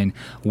conversation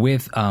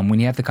with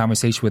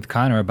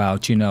Connor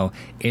about,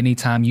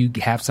 anytime you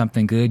have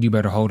something good, you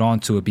better hold on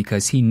to it,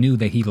 because he knew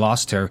that he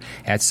lost her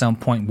at some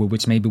point,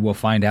 which maybe we'll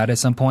find out at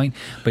some point.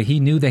 But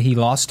he knew that he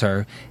lost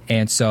her,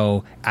 and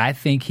so I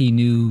think he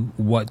knew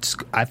what's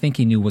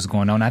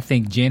going on. I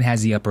think Jen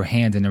has the upper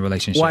hand in the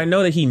relationship. Well, I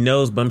know that he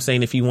knows, but I'm saying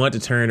if he wanted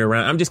to turn it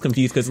around, I'm just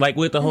confused because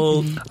with the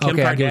whole Kim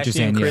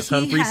Kardashian, Chris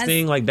Humphries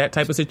thing, that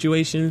type of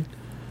situation.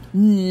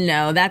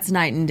 No, that's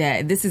night and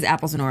day. This is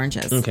apples and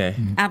oranges. Okay.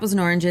 Apples and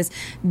oranges.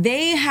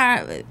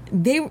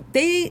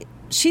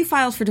 She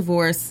filed for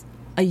divorce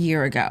a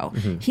year ago.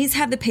 Mm-hmm. He's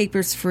had the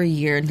papers for a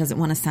year and doesn't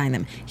want to sign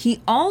them.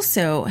 He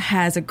also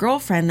has a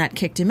girlfriend that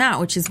kicked him out,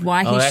 which is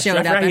why he showed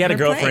up at her place. He had a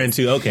girlfriend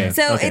too. Okay.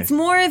 So it's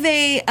more of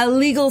a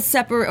legal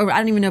or I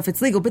don't even know if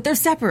it's legal, but they're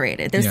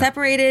separated. They're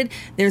separated.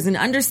 There's an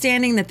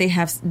understanding that they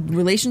have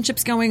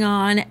relationships going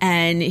on,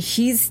 and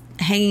he's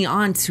hanging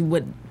on to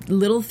what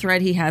little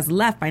thread he has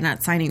left by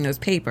not signing those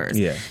papers.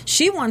 Yeah.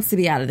 She wants to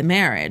be out of the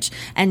marriage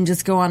and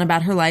just go on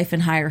about her life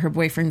and hire her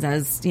boyfriends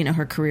as,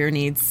 her career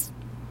needs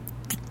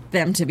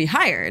them to be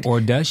hired.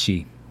 Or does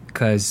she?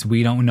 Because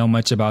we don't know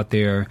much about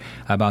their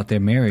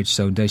marriage.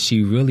 So does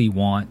she really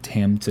want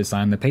him to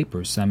sign the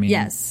papers? I mean,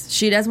 yes,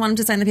 she does want him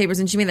to sign the papers,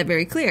 and she made that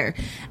very clear.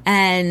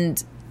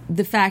 And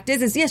the fact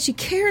is yes, she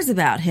cares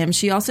about him.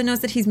 She also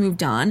knows that he's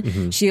moved on.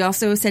 Mm-hmm. She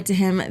also said to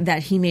him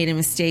that he made a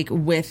mistake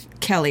with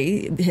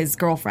Kelly, his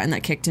girlfriend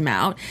that kicked him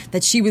out,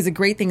 that she was a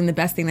great thing and the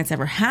best thing that's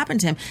ever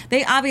happened to him.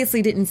 They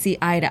obviously didn't see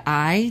eye to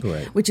eye,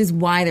 right, which is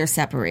why they're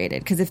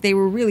separated. Because if they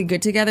were really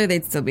good together,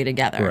 they'd still be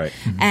together. Right.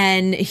 Mm-hmm.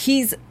 And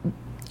he's...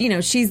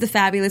 she's the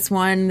fabulous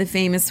one, the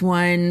famous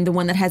one, the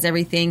one that has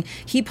everything.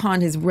 He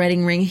pawned his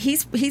wedding ring.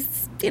 He's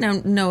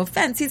no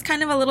offense, he's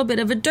kind of a little bit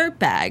of a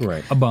dirtbag.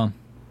 Right. A bum.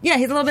 Yeah,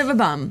 he's a little bit of a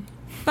bum,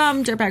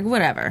 dirtbag,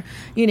 whatever.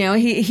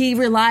 He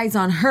relies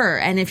on her,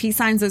 and if he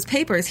signs those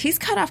papers, he's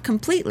cut off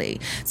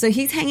completely. So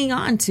he's hanging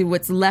on to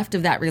what's left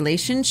of that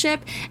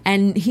relationship,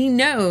 and he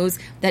knows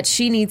that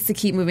she needs to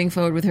keep moving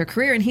forward with her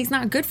career, and he's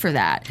not good for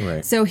that.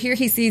 Right. So here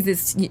he sees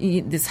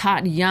this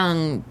hot,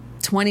 young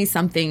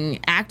 20-something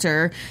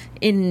actor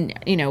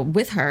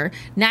with her.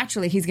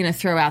 Naturally, he's going to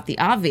throw out the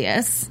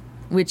obvious,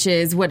 which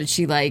is, what did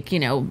she like?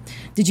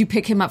 Did you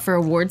pick him up for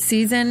award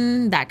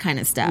season? That kind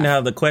of stuff. Now,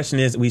 the question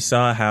is, we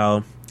saw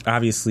how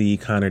obviously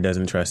Connor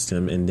doesn't trust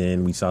him, and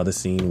then we saw the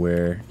scene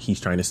where he's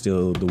trying to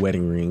steal the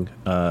wedding ring,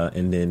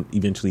 and then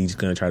eventually he's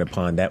going to try to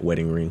pawn that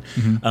wedding ring.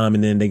 Mm-hmm.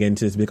 And then they get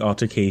into this big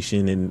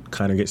altercation, and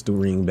Connor gets the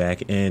ring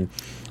back, and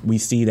we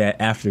see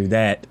that after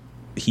that,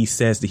 he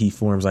says that he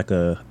forms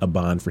a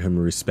bond for him,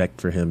 a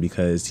respect for him,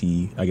 because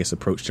he, I guess,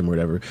 approached him or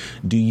whatever.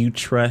 Do you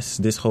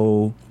trust this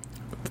whole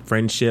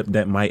friendship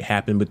that might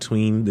happen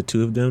between the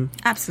two of them?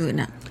 Absolutely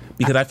not.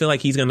 Because I feel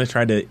like he's going to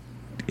try to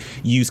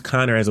use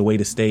Connor as a way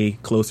to stay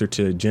closer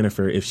to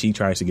Jennifer if she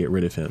tries to get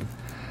rid of him. Do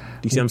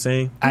you see what I'm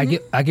saying? I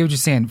get what you're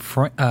saying.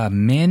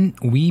 Men,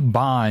 we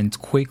bond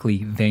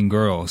quickly than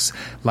girls.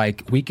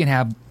 We can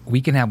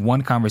have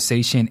one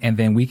conversation, and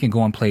then we can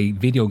go and play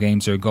video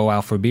games or go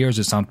out for beers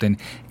or something,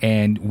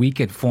 and we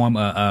could form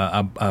you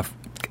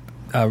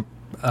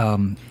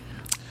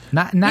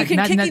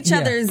can kick each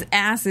other's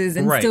asses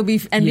and still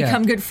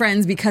become good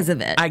friends because of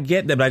it. I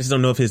get that, but I just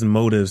don't know if his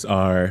motives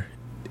are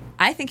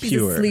I think he's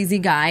pure. A sleazy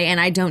guy, and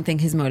I don't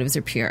think his motives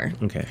are pure.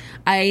 Okay.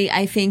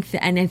 I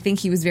think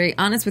he was very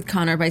honest with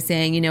Connor by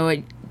saying, you know what,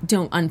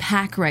 don't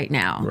unpack right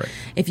now. Right.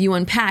 If you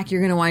unpack,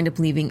 you're going to wind up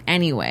leaving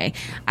anyway.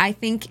 I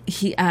think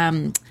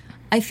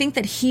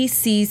that he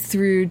sees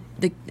through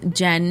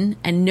Jen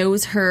and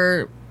knows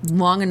her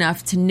long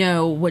enough to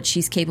know what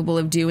she's capable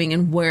of doing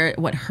and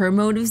what her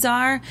motives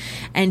are,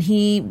 and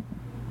he's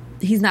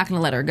not going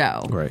to let her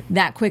go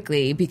that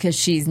quickly because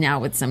she's now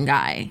with some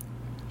guy.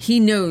 He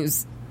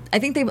knows. I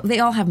think they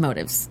all have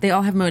motives. They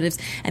all have motives,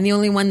 and the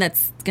only one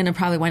that's going to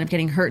probably wind up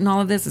getting hurt in all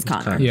of this is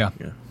Connor. Yeah.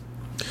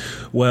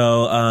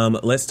 Well,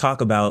 let's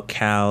talk about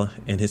Cal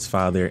and his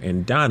father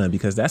and Donna,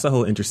 because that's a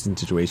whole interesting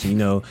situation. You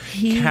know,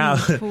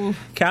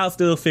 Cal's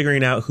still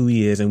figuring out who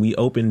he is, and we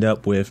opened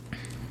up with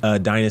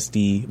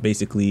Dynasty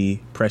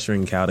basically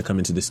pressuring Cal to come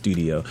into the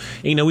studio.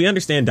 And, you know, we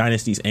understand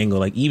Dynasty's angle.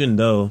 Like, even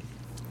though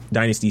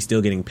Dynasty's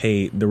still getting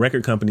paid, the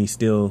record company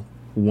still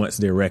wants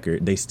their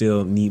record. They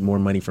still need more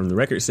money from the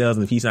record sales,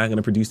 and if he's not going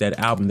to produce that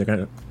album, they're going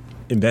to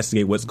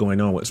investigate what's going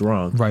on, what's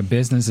wrong. Right,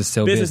 business is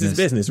still business. Business is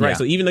business, right? Yeah.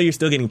 So even though you're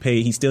still getting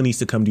paid, he still needs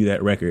to come do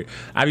that record.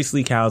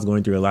 Obviously, Cal's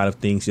going through a lot of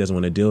things. He doesn't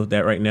want to deal with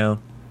that right now.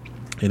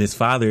 And his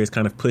father is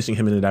kind of pushing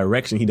him in a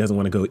direction he doesn't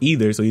want to go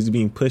either. So he's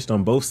being pushed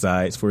on both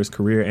sides for his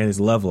career and his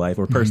love life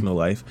or personal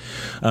life.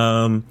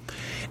 And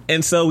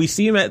so we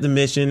see him at the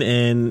mission,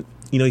 and,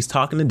 you know, he's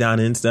talking to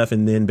Donna and stuff.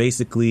 And then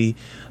basically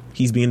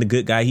he's being the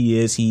good guy he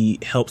is. He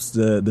helps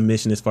the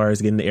mission as far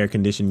as getting the air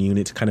conditioned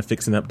unit, kind of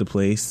fixing up the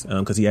place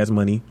because he has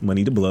money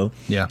to blow.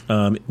 Yeah.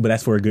 But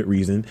that's for a good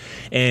reason.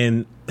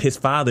 And his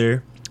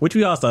father, which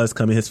we all saw is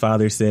coming, his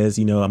father says,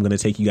 you know, I'm going to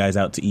take you guys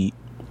out to eat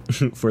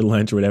for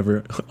lunch or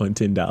whatever on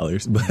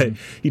 $10. But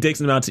he takes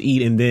them out to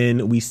eat, and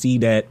then we see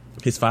that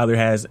his father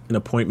has an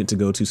appointment to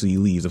go to, so he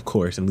leaves, of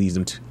course, and leaves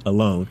them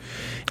alone.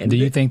 And do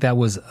you think that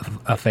was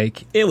a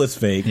fake? It was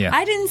fake. Yeah.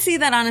 I didn't see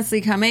that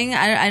honestly coming.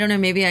 I don't know,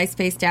 maybe I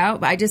spaced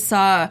out, but I just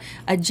saw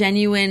a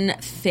genuine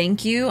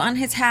thank you on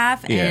his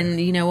half,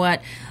 and you know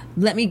what?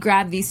 Let me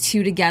grab these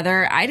two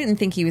together. I didn't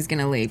think he was going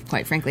to leave,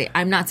 quite frankly.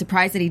 I'm not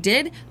surprised that he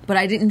did, but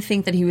I didn't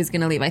think that he was going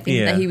to leave. I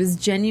think that he was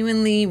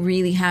genuinely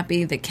really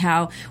happy that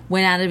Cal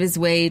went out of his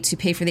way to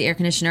pay for the air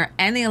conditioner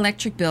and the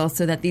electric bill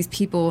so that these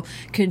people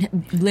could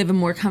live a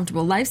more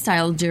comfortable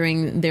lifestyle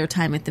during their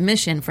time at the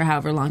mission for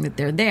however long that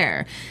they're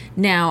there.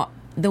 Now,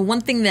 the one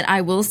thing that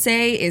I will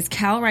say is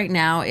Cal right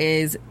now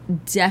is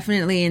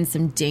definitely in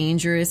some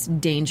dangerous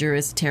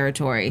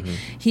territory.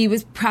 He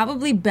was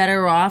probably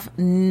better off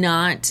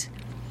not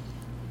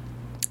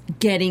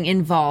getting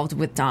involved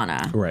with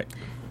Donna. Right.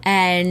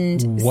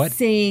 And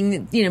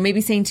saying, you know, maybe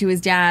saying to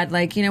his dad,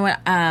 like, you know what,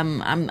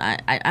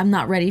 I'm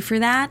not ready for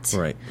that.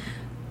 Right.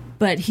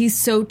 But he's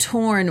so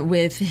torn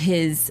with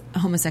his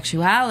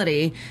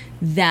homosexuality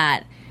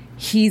that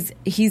he's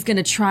going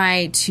to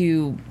try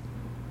to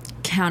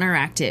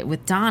counteract it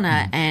with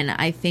Donna, and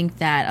I think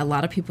that a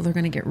lot of people are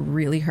going to get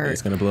really hurt.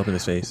 It's going to blow up in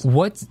his face.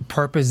 What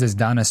purpose does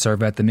Donna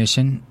serve at the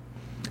mission?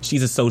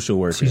 She's a social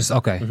worker. She's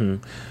okay.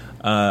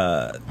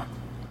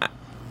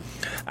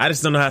 I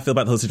just don't know how I feel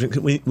about the whole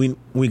situation.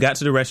 We got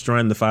to the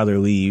restaurant, the father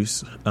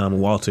leaves,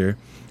 Walter.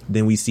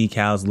 Then we see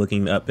Cal's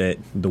looking up at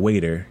the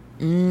waiter.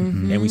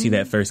 And we see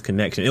that first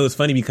connection. It was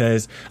funny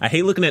because I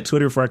hate looking at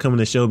Twitter before I come on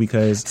the show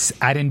because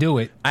I didn't do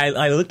it.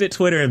 I looked at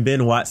Twitter and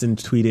Ben Watson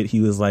tweeted, he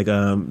was like,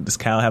 does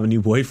Cal have a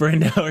new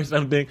boyfriend now or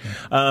something?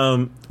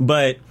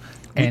 But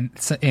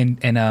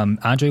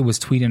Andre was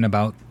tweeting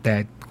about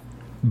that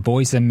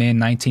Boys and Men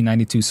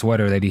 1992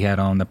 sweater that he had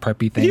on, the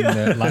preppy thing.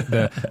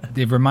 Yeah.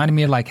 It reminded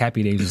me of like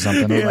Happy Days or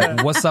something. I was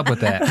like, what's up with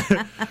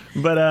that?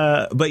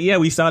 But yeah,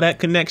 we saw that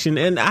connection,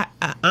 and I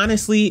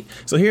honestly,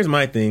 so here's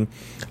my thing.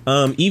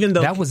 Even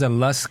though that was a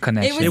lust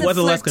connection, it was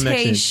a lust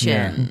connection.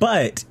 Yeah.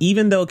 But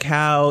even though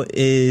Cal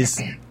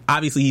is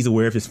obviously he's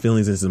aware of his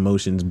feelings and his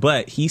emotions,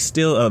 but he's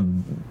still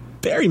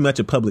very much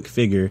a public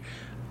figure.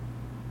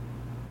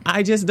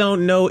 I just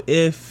don't know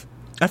if.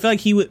 I feel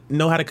like he would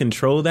know how to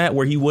control that,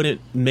 where he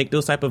wouldn't make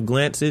those type of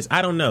glances.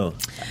 I don't know.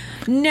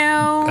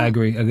 No. I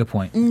agree. A good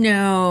point.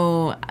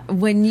 No.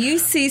 When you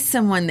see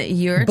someone that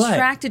you're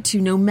attracted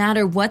to, no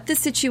matter what the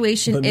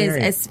situation is,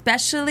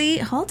 especially...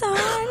 Hold on.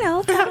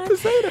 I have to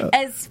say that.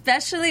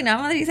 Especially... No, I'm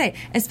going to let you say.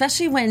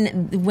 Especially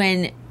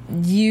when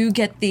you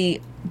get the...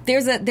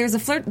 There's a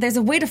flirt... There's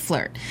a way to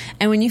flirt.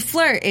 And when you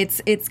flirt,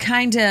 it's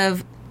kind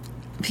of...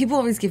 People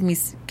always give me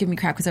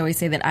crap because I always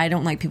say that I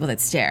don't like people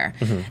that stare.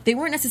 They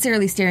weren't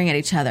necessarily staring at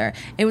each other.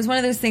 It was one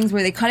of those things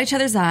where they caught each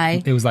other's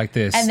eye. It was like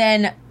this. And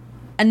then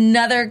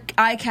another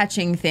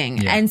eye-catching thing.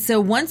 Yeah. And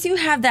so once you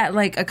have that,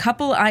 like, a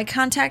couple eye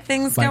contact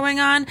things going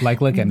on. Like,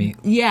 look at me.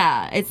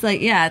 Yeah. It's like,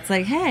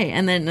 hey.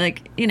 And then,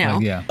 like, you know.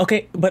 Yeah.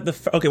 Okay, but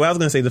what I was going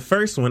to say, the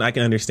first one I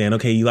can understand.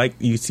 Okay,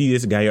 you see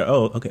this guy, you're,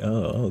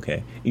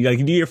 okay. You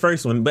do your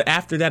first one. But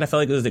after that, I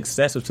felt like it was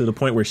excessive to the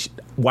point where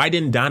why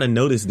didn't Donna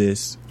notice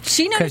this?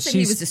 She noticed that he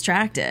was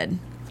distracted.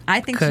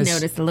 I think she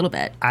noticed a little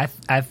bit. I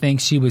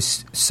think she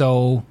was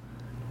so...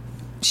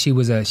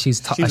 She's a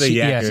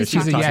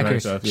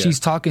yakker. She's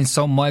talking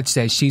so much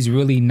that she's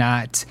really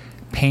not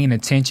paying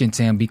attention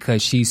to him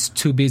because she's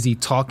too busy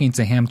talking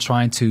to him,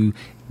 trying to,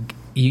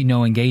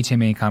 engage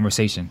him in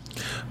conversation.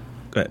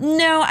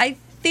 No, I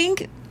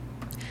think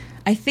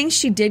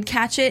she did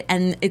catch it,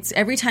 and it's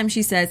every time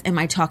she says, "Am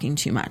I talking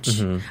too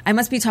much? I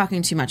must be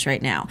talking too much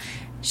right now."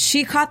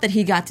 She caught that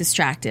he got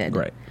distracted,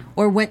 right?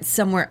 or went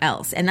somewhere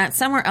else. And that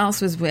somewhere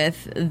else was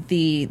with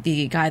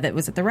the guy that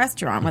was at the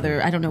restaurant.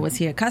 Whether, I don't know, was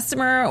he a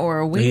customer or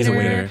a waiter? He's a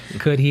waiter.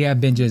 Could he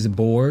have been just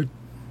bored?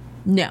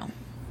 No.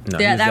 No,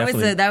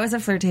 that was a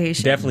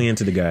flirtation. Definitely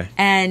into the guy.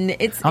 And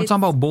I'm talking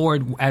about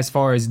bored as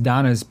far as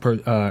Donna's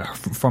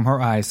from her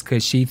eyes.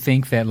 Could she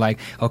think that, like,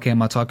 okay,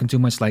 am I talking too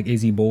much? Like,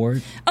 is he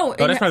bored? Oh,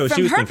 that's probably what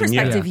she was from her thinking.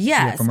 perspective,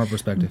 Yeah, yes. from her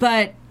perspective.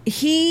 But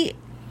he's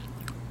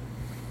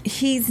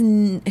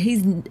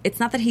it's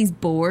not that he's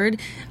bored.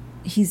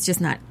 He's just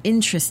not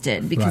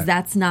interested because Right.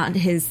 that's not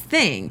his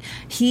thing.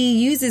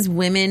 He uses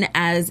women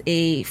as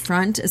a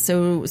front,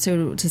 so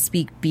to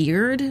speak,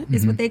 beard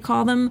is what they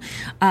call them.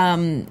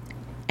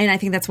 And I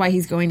think that's why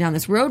he's going down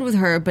this road with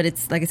her, but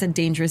it's, like I said,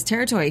 dangerous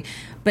territory.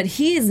 But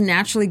he is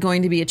naturally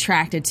going to be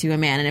attracted to a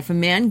man. And if a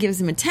man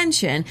gives him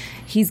attention,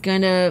 he's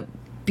going to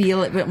be a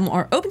little bit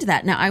more open to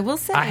that. Now, I will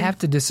say... I have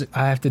to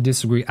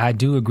disagree. I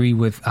do agree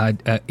with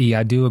E.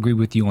 I do agree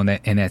with you on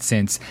that, in that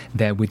sense,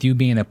 that with you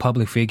being a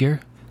public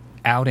figure,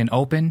 out and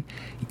open,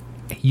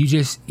 you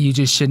just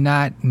should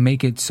not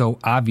make it so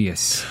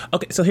obvious.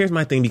 Okay, so here's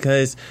my thing,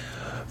 because,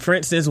 for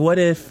instance, what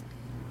if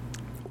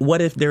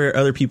there are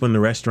other people in the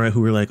restaurant who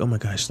were like, oh my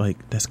gosh, like,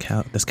 that's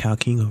Cal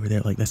King over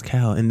there, like, that's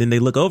Cal, and then they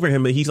look over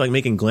him, but he's like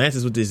making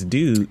glances with this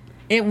dude.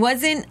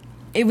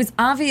 It was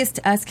obvious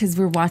to us because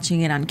we're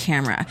watching it on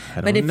camera.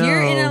 But if know.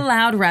 you're in a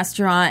loud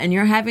restaurant and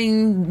you're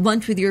having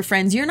lunch with your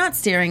friends, you're not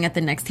staring at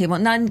the next table.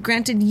 Now,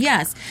 granted,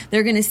 yes,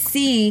 they're going to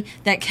see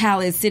that Cal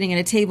is sitting at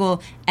a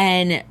table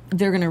and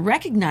they're going to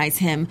recognize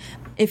him.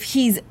 If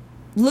he's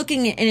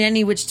looking in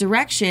any which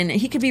direction,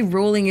 he could be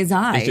rolling his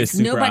eyes. It's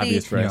just super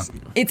obvious for us.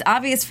 It's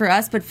obvious for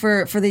us, but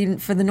for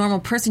the normal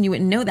person, you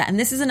wouldn't know that. And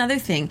this is another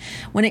thing.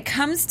 When it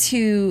comes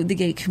to the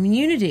gay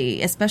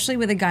community, especially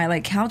with a guy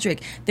like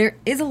Caldrick, there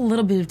is a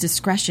little bit of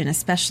discretion,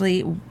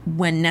 especially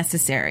when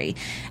necessary.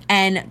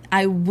 And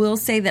I will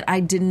say that I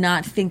did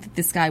not think that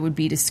this guy would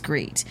be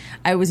discreet.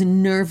 I was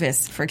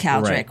nervous for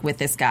Caldrick with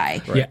this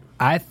guy. Right. Yeah,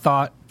 I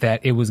thought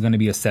that it was going to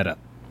be a setup.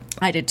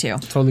 I did too.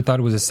 Totally thought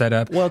it was a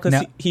setup. Well,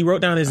 because he wrote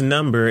down his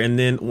number, and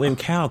then when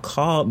Cal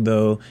called,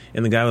 though,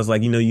 and the guy was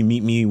like, you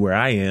meet me where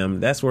I am,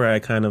 that's where I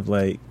kind of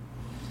like...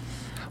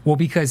 Well,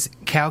 because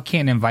Cal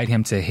can't invite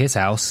him to his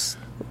house.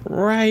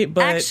 Right,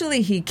 but...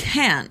 Actually, he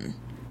can.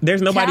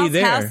 There's nobody Cal's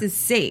there. house is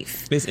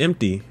safe. It's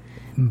empty.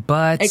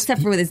 But...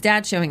 Except for with his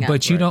dad showing up.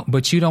 But you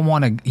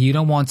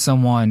don't want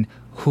someone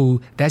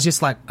who, that's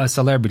just like a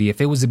celebrity.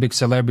 If it was a big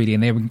celebrity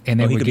and they were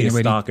getting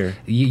ready, stalker.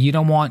 You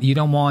don't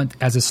want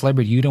as a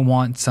celebrity, you don't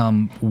want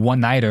some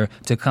one nighter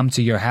to come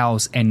to your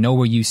house and know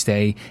where you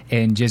stay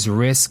and just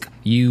risk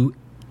you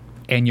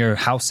and your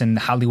house in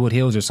Hollywood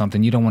Hills or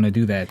something. You don't want to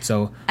do that.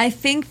 So I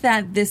think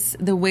that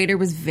the waiter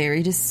was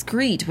very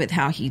discreet with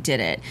how he did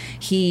it.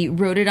 He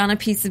wrote it on a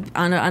piece of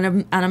on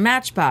a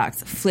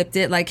matchbox, flipped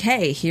it like,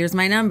 "Hey, here's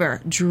my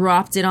number,"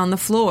 dropped it on the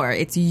floor.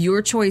 It's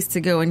your choice to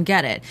go and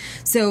get it.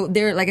 So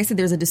there, like I said,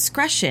 there's a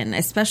discretion,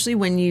 especially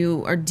when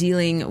you are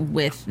dealing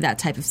with that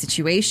type of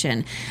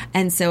situation.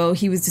 And so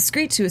he was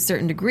discreet to a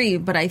certain degree,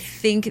 but I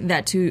think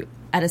that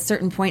at a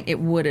certain point it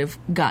would have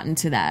gotten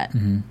to that.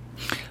 Mm-hmm.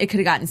 It could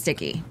have gotten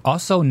sticky.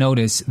 Also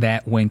notice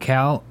that when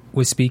Cal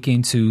was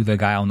speaking to the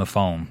guy on the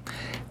phone,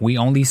 we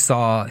only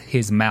saw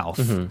his mouth.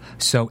 Mm-hmm.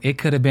 So it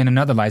could have been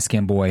another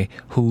light-skinned boy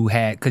who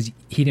because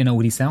he didn't know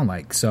what he sounded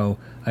like. So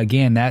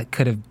again, that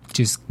could have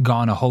just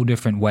gone a whole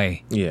different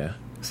way. Yeah.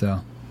 So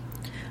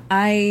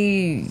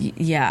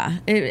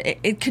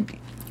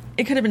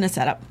it could have been a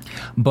setup.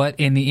 But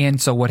in the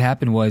end, so what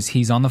happened was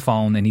he's on the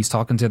phone and he's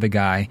talking to the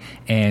guy,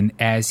 and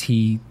as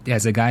the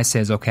guy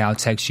says, "Okay, I'll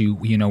text you,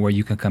 where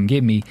you can come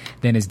get me,"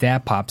 then his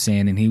dad pops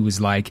in and he was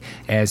like,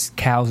 as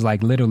Cal's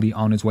like literally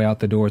on his way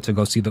out the door to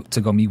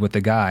go meet with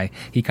the guy,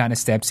 he kind of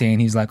steps in.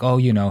 He's like, "Oh,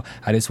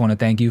 I just want to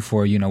thank you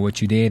for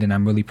what you did, and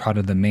I'm really proud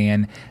of the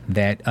man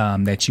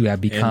that you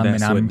have become,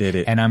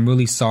 and I'm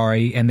really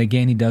sorry." And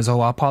again, he does a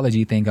whole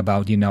apology thing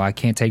about I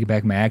can't take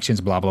back my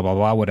actions, blah blah blah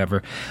blah,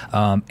 whatever,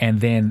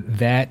 and then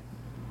that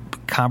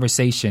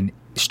conversation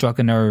struck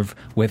a nerve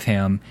with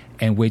him,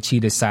 in which he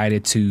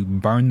decided to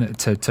burn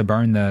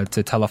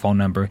the telephone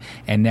number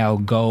and now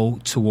go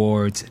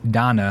towards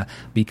Donna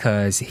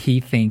because he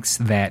thinks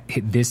that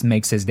this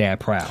makes his dad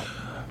proud.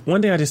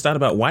 One day I just thought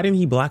about, why didn't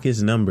he block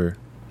his number?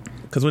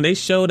 Because when they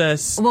showed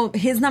us... Well,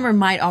 his number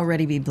might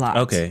already be blocked.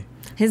 Okay.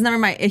 His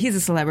number he's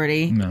a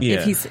celebrity. No. Yeah.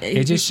 If he's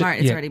smart,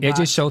 it's already blocked.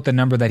 It just showed the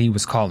number that he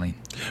was calling.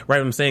 Right,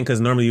 I'm saying, because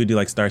normally you would do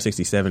like star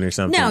 67 or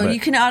something. No, you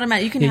can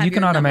automatically, have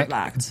your number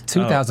blocked.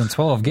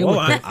 2012. Get with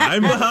it.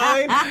 I'm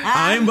behind.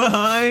 I'm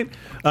behind.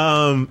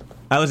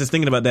 I was just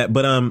thinking about that.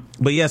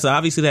 But yeah, so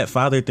obviously that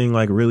father thing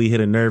like really hit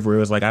a nerve where it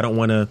was like, I don't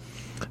want to...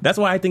 That's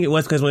why I think it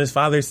was, because when his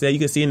father said, you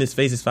could see in his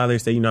face, his father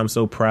said, I'm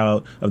so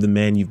proud of the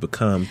man you've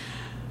become.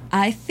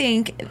 I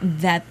think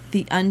that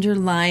the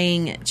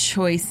underlying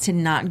choice to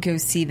not go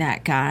see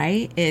that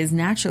guy is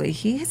naturally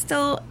he has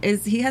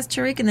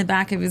Tariq in the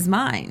back of his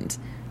mind.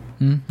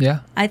 Yeah.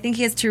 I think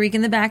he has Tariq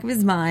in the back of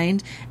his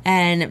mind,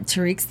 and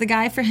Tariq's the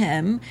guy for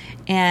him.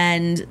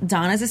 And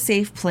Donna's a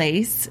safe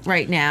place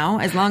right now,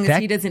 as long as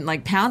he doesn't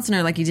like pounce on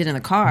her like he did in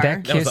the car.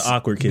 That was an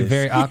awkward kiss.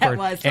 Very awkward.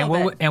 Yeah, it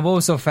was, and what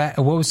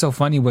was so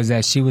funny was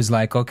that she was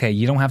like, "Okay,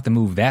 you don't have to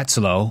move that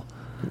slow."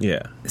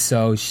 Yeah.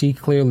 So she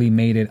clearly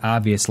made it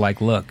obvious,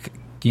 like, look,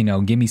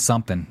 give me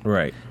something.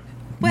 Right.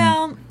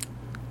 Well,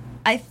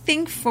 I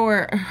think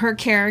for her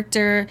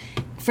character,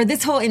 for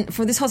this whole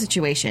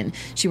situation,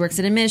 she works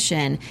at a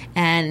mission,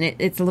 and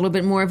it's a little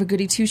bit more of a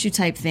goody two shoe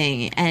type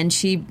thing. And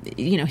she,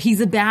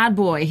 he's a bad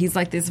boy. He's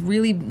like this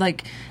really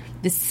like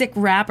this sick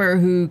rapper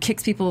who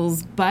kicks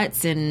people's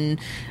butts and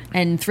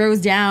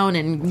throws down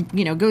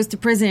and goes to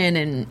prison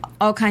and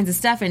all kinds of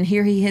stuff. And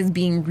here he is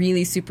being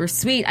really super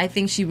sweet. I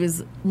think she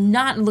was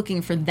not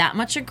looking for that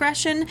much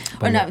aggression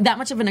or not that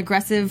much of an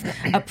aggressive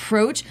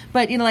approach.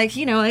 But like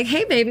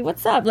hey baby,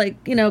 what's up?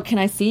 Like can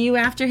I see you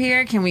after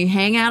here? Can we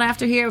hang out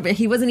after here? But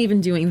he wasn't even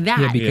doing that.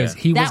 Yeah, because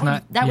he was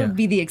not. That would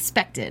be the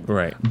expected.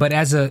 Right. But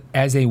as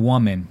a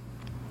woman,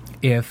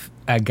 if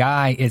a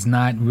guy is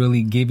not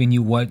really giving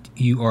you what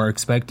you are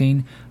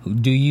expecting,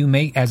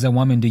 as a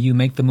woman, do you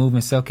make the move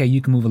and say, okay,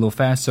 you can move a little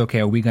faster? Okay,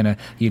 are we gonna,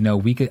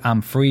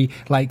 I'm free?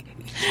 Like,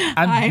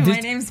 hi, my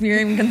name's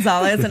Miriam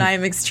Gonzalez, and I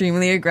am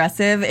extremely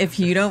aggressive. If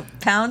you don't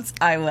pounce,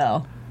 I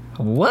will.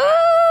 What?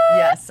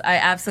 Yes, I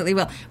absolutely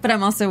will. But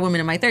I'm also a woman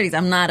in my 30s.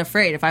 I'm not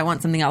afraid. If I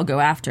want something, I'll go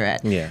after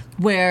it. Yeah.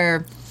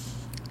 Where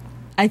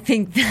I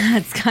think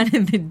that's kind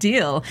of the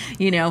deal.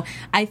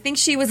 I think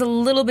she was a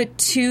little bit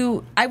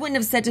too... I wouldn't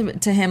have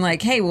said to him,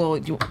 like, hey, well,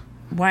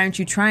 why aren't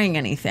you trying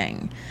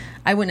anything?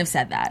 I wouldn't have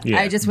said that.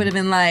 Yeah. I just would have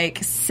been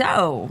like,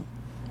 so...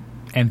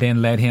 And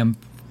then let him...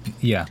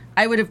 Yeah.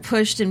 I would have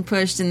pushed and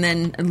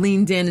then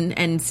leaned in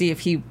and see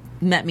if he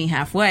met me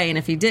halfway. And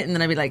if he didn't,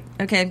 then I'd be like,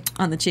 okay,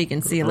 on the cheek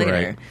and see you later.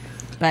 Right.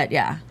 But,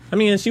 yeah. I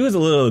mean, she was a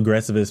little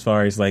aggressive as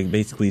far as like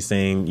basically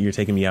saying you're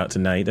taking me out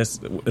tonight. That's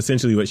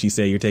essentially what she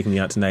said. You're taking me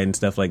out tonight and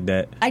stuff like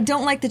that. I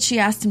don't like that she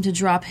asked him to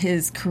drop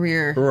his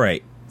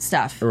career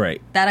stuff. Right.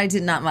 That I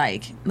did not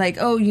like. Like,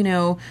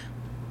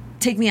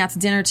 take me out to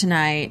dinner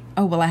tonight.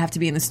 Oh, well, I have to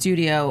be in the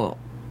studio.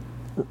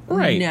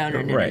 Right. No.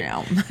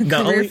 The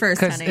Career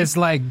first, Because honey. it's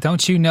like,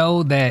 don't you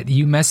know that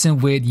you messing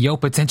with your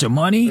potential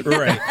money?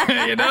 Right.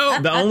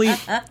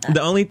 The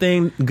only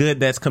thing good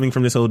that's coming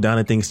from this whole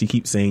Donna thing is she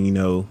keeps saying,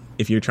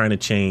 if you're trying to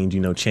change,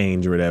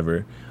 change or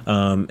whatever.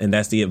 And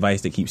that's the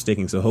advice that keeps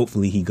sticking. So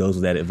hopefully he goes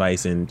with that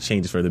advice and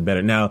changes for the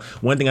better. Now,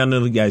 one thing I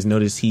know you guys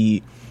noticed,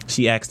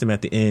 she asked him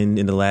at the end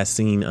in the last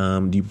scene,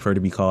 do you prefer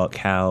to be called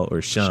Cal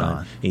or Sean?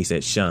 And he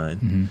said Sean.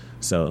 Mm-hmm.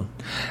 So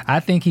I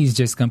think he's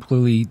just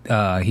completely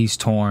he's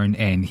torn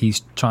and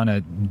he's trying to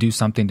do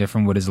something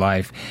different with his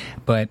life.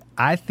 But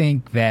I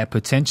think that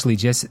potentially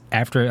just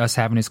after us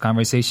having this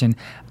conversation,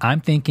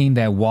 I'm thinking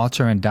that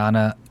Walter and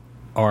Donna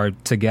are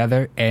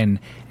together and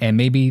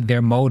maybe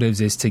their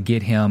motives is to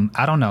get him.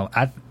 I don't know.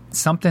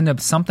 Something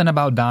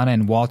about Donna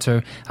and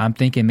Walter. I'm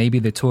thinking maybe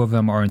the two of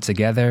them are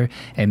together,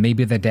 and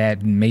maybe the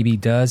dad maybe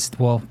does.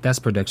 Well, that's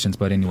predictions,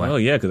 but anyway. Oh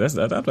yeah, because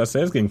I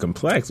said it's getting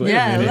complex. Wait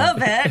I love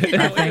it.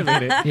 Wait a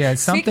minute. Yeah,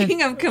 something.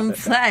 Speaking of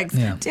complex,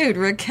 Yeah. dude,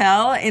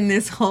 Raquel in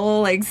this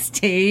whole like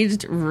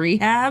staged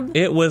rehab.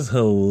 It was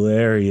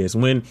hilarious.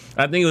 When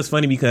I think it was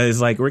funny because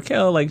like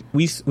Raquel, like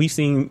we've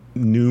seen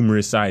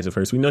numerous sides of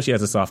her. So we know she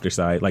has a softer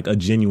side, like a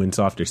genuine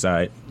softer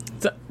side.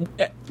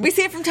 We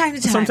see it from time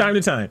to time. From time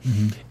to time.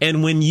 Mm-hmm.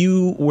 And when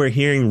you were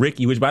hearing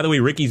Ricky, which by the way,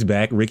 Ricky's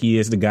back. Ricky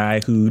is the guy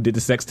who did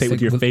the sex tape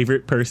with your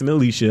favorite person,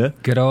 Alicia.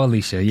 Good old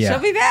Alicia, yeah.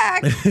 She'll be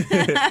back.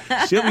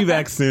 She'll be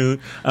back soon.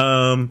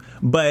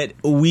 But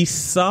we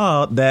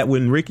saw that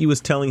when Ricky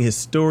was telling his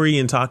story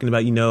and talking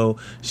about,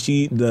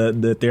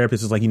 the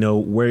therapist was like,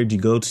 where did you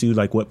go to?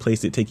 Like, what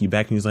place did it take you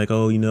back? And he was like,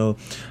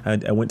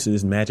 I went to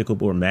this magic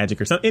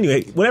or something.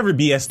 Anyway, whatever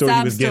BS story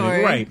he was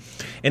giving. Right.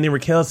 And then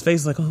Raquel's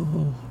face was like,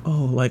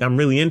 like I'm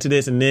really into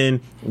this. And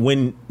then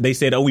when they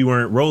said, we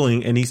weren't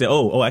rolling, and he said,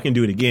 I can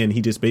do it again.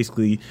 He just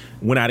basically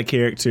went out of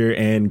character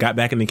and got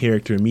back into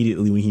character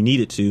immediately when he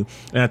needed to.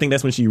 And I think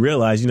that's when she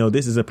realized,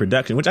 this is a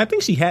production, which I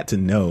think she had to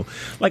know.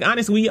 Like,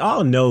 honestly, we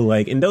all know,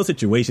 like, in those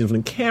situations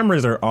when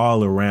cameras are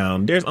all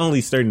around, there's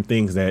only certain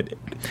things that...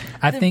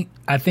 I think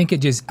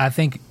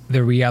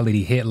the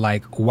reality hit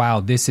like, wow,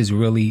 this is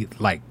really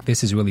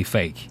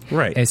fake.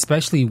 Right.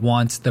 Especially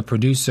once the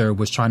producer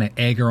was trying to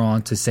egg her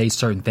on to say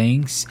certain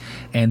things.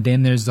 And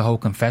then there's the whole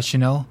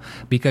confessional,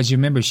 because you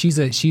remember she's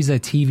a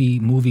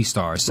TV movie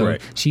star. So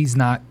right.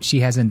 she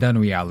hasn't done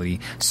reality.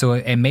 So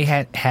it may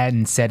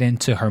hadn't set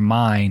into her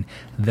mind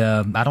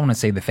I don't want to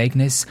say the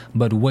fakeness,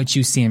 but what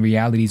you see in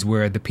realities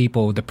where the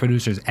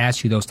producers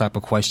ask you those type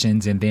of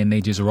questions and then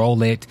they just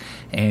roll it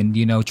and,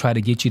 try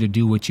to get you to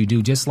do what you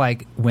do. Just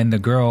like when the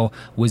girl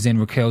was in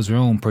Raquel's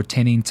room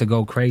pretending to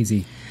go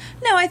crazy.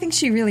 No, I think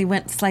she really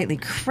went slightly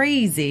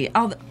crazy.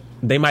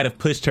 They might have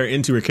pushed her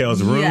into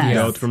Raquel's room,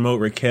 to promote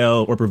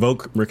Raquel or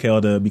provoke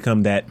Raquel to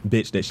become that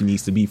bitch that she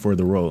needs to be for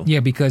the role. Yeah,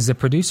 because the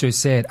producer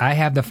said, I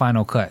have the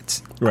final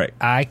cuts. Right.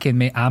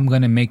 I'm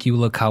going to make you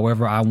look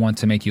however I want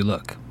to make you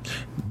look.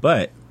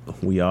 But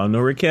we all know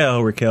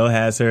Raquel. Raquel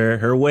has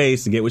her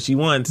ways to get what she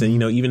wants.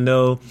 And, even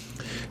though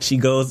she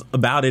goes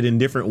about it in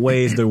different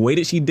ways, the way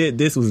that she did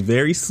this was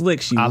very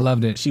slick. I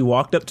loved it. She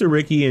walked up to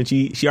Ricky and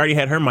she already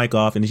had her mic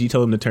off, and she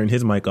told him to turn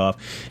his mic off.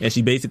 And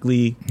she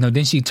basically... No,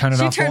 didn't she turn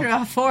it off? She turned it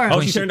off for him.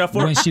 Oh, she turned it off for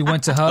him? When she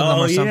went to hug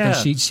him or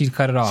something, yeah. she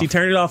cut it off. She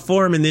turned it off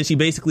for him, and then she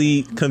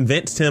basically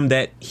convinced him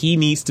that he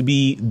needs to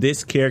be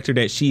this character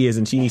that she is,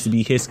 and she needs to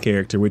be his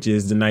character, which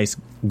is the nice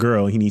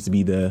girl. He needs to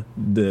be the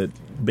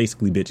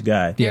basically bitch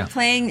guy. Yeah.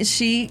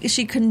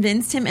 She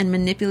convinced him and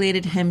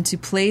manipulated him to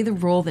play the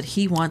role that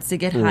he wants to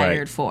get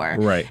hired for.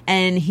 Right.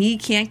 And he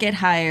can't get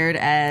hired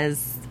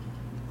as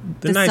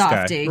the nice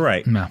softy. guy.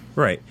 Right. No.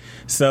 Right.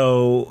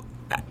 So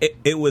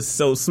it was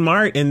so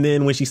smart. And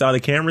then when she saw the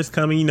cameras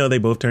coming, they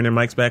both turned their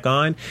mics back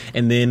on.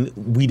 And then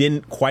we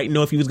didn't quite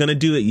know if he was going to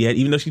do it yet,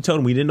 even though she told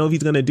him we didn't know if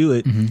he's going to do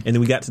it. Mm-hmm. And then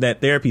we got to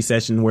that therapy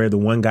session where the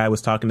one guy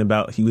was talking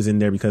about he was in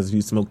there because he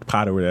smoked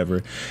pot or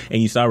whatever.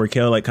 And you saw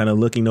Raquel kind of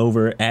looking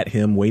over at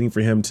him, waiting for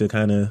him to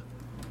kind of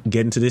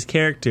get into this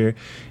character.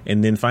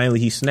 And then finally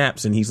he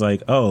snaps and he's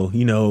like, oh,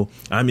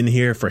 I'm in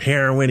here for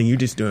heroin and you're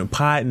just doing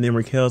pot. And then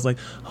Raquel's like,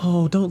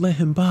 oh, don't let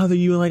him bother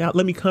you. And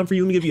let me come for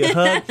you. Let me give you a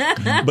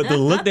hug. But the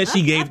look that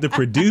she gave the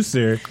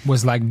producer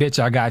was like,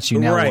 bitch, I got you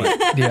now. Right.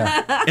 What?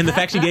 Yeah. And the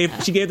fact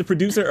she gave the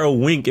producer a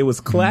wink, it was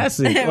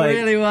classic. It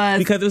really was.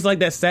 Because it was like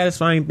that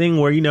satisfying thing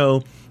where,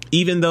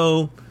 even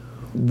though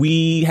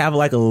we have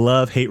a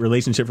love-hate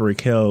relationship for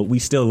Raquel, we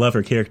still love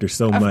her character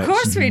so much. Of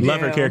course we do. Love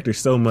her character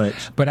so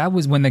much. But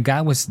when the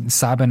guy was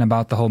sobbing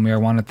about the whole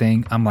marijuana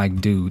thing, I'm like,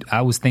 dude,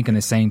 I was thinking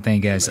the same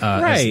thing as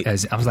I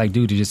was like,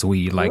 dude, it's just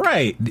weed.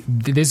 Right.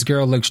 This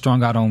girl looked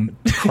strong out on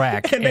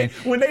crack. and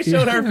when they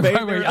showed her face,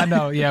 I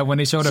know, yeah, when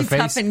they showed her She's face,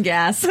 puffing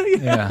gas.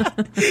 Yeah.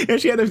 And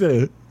she had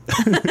her.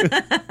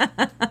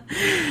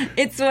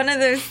 It's one of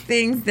those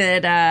things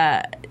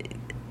that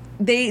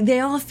they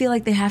all feel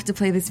like they have to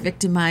play this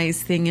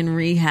victimized thing in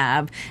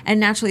rehab, and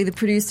naturally the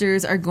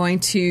producers are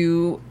going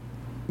to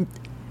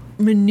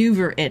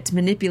manipulate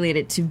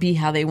it to be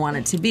how they want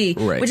it to be.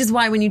 Right. Which is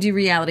why when you do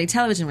reality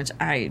television, which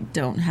I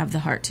don't have the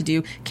heart to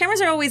do, cameras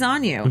are always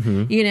on you,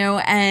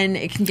 and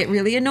it can get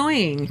really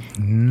annoying,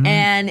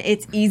 and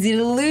it's easy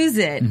to lose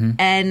it.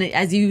 And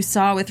as you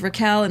saw with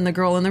Raquel and the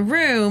girl in the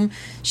room,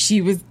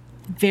 she was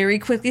very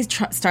quickly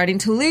starting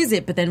to lose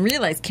it, but then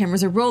realized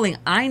cameras are rolling.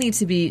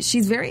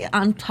 She's very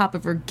on top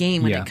of her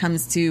game when it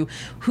comes to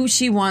who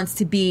she wants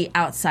to be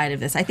outside of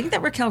this. I think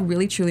that Raquel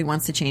really truly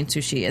wants to change who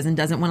she is and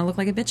doesn't want to look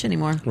like a bitch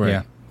anymore. Right.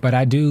 Yeah. But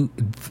I do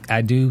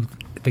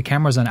the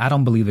cameras on. I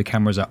don't believe the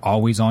cameras are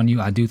always on you.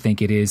 I do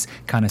think it is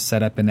kind of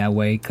set up in that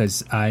way,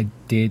 because I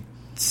did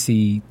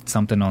see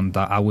something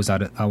I was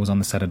on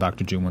the set of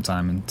Dr. Drew one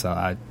time, and so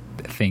I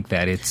think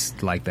that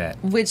it's like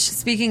that. Which,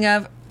 speaking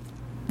of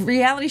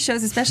reality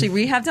shows, especially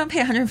rehab, don't pay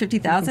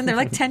 $150,000. They're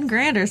like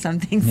 $10,000 or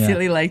something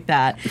silly like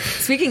that.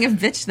 Speaking of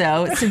bitch,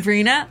 though,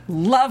 Sabrina,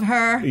 love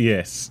her.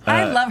 Yes,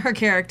 I love her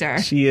character.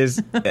 She is.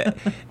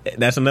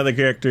 That's another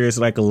character. It's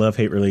like a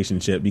love-hate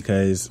relationship,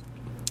 because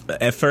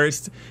at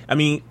first,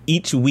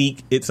 each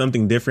week it's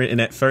something different.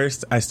 And at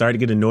first, I started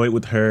to get annoyed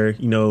with her,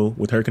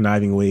 with her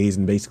conniving ways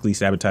and basically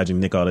sabotaging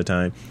Nick all the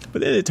time.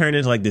 But then it turned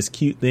into this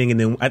cute thing. And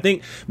then I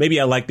think maybe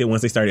I liked it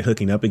once they started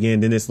hooking up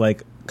again. Then it's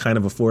kind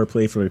of a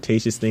foreplay,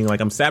 flirtatious thing.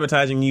 I'm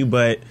sabotaging you,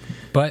 but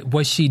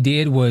what she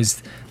did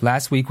was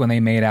last week when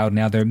they made out.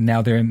 Now they're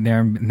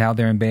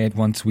in bed.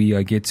 Once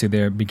we get to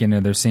their beginning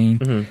of their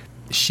scene,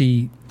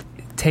 she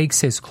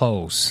takes his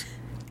clothes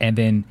and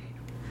then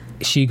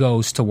she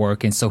goes to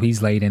work, and so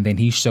he's late, and then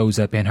he shows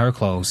up in her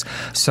clothes.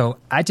 So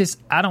I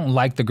don't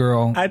like the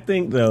girl. I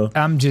think, though,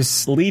 I'm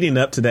just leading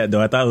up to that,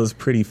 though, I thought it was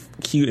pretty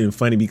cute and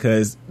funny,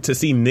 because to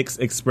see Nick's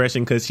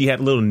expression, because she had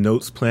little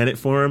notes planted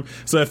for him.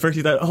 So at first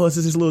he thought, oh, is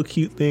this little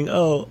cute thing?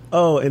 Oh,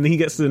 and then he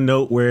gets to the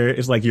note where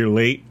it's like, you're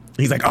late.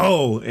 He's like,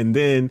 oh, and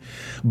then,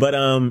 but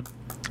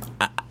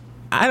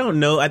I don't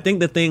know. I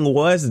think the thing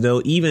was,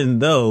 though, even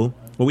though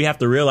what we have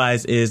to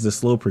realize is the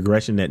slow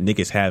progression that Nick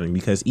is having,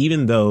 because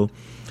even though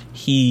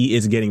he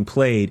is getting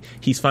played,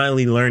 he's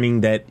finally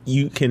learning that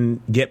you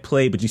can get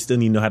played, but you still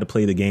need to know how to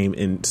play the game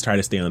and try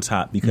to stay on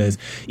top. Because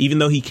even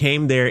though he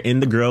came there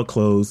in the girl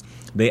clothes,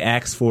 they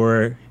asked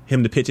for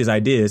him to pitch his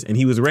ideas, and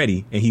he was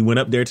ready, and he went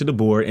up there to the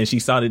board, and she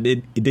saw that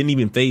it didn't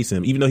even faze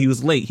him. Even though he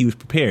was late, he was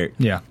prepared.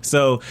 Yeah.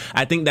 So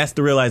I think that's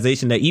the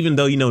realization, that even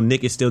though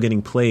Nick is still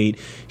getting played,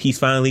 he's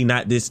finally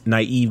not this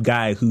naive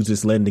guy who's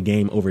just letting the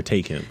game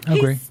overtake him. I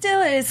agree. He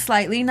still is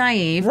slightly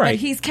naive, right, but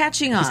he's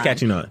catching on. He's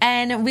catching on.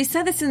 And we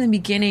said this in the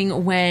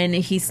beginning when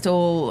he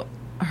stole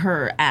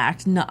her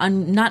act,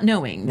 not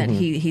knowing that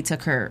he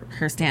took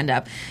her stand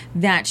up,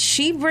 that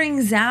she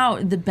brings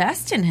out the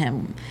best in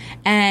him.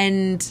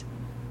 And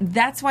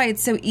that's why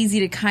it's so easy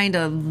to kind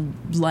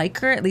of like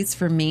her, at least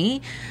for me.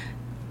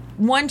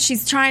 One,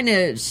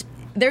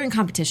 they're in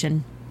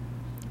competition.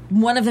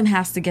 One of them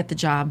has to get the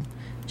job.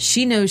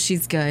 She knows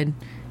she's good.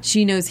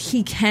 she knows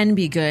he can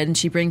be good, and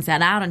she brings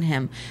that out on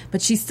him.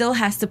 But she still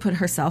has to put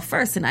herself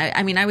first. And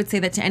I mean, I would say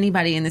that to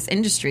anybody in this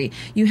industry,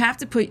 you have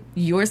to put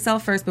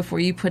yourself first before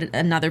you put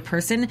another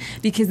person,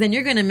 because then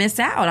you're going to miss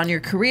out on your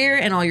career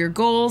and all your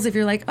goals. If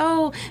you're like,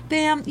 oh,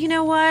 Bam, you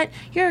know what?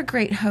 You're a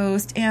great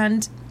host,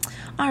 and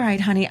all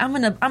right, honey, I'm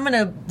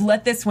gonna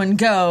let this one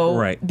go,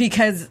 right?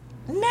 Because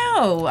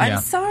no, I'm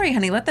sorry,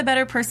 honey. Let the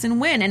better person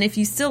win. And if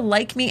you still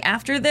like me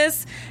after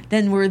this,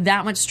 then we're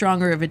that much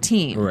stronger of a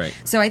team. Right.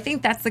 So I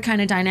think that's the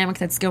kind of dynamic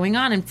that's going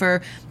on. And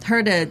for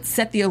her to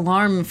set the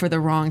alarm for the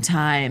wrong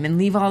time and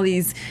leave all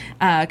these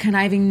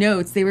conniving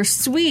notes, they were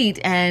sweet,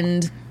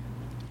 and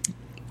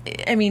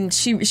I mean,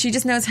 she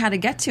just knows how to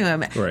get to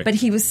him. Right. But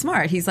he was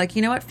smart. He's like,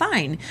 you know what?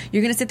 Fine.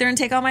 You're going to sit there and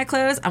take all my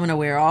clothes. I'm going to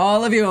wear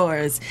all of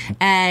yours.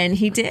 And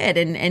he did.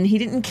 And he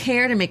didn't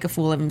care to make a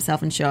fool of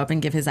himself and show up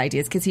and give his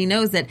ideas, because he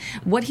knows that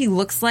what he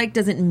looks like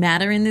doesn't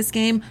matter in this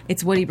game.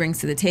 It's what he brings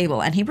to the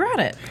table. And he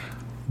brought it.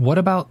 What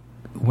about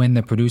when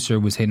the producer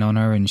was hitting on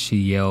her and she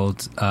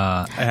yelled,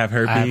 I have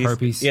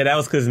herpes? Yeah, that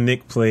was because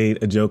Nick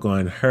played a joke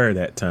on her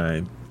that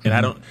time.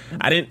 And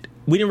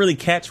we didn't really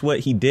catch what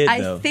he did,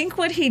 though. I think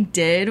what he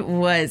did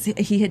was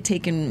he had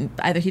taken,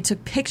 either he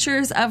took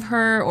pictures of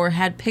her or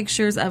had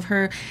pictures of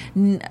her,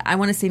 I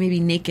want to say maybe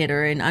naked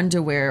or in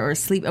underwear or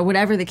sleep or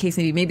whatever the case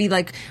may be. Maybe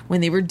like when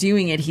they were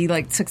doing it, he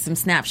like took some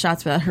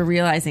snapshots without her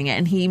realizing it.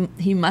 And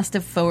he must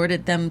have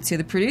forwarded them to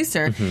the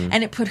producer. Mm-hmm.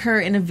 And it put her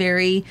in a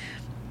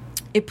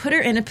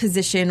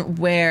position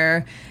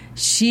where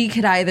she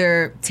could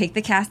either take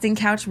the casting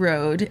couch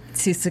road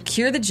to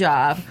secure the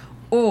job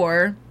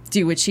or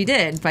do what she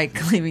did by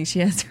claiming she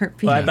has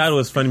herpes. Well, I thought it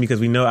was funny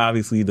because we know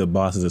obviously the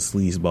boss is a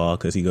sleazeball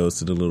because he goes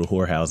to the little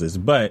whorehouses.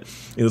 But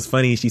it was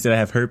funny. She said, I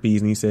have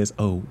herpes. And he says,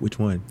 oh, which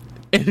one?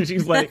 And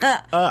she's like,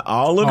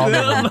 all of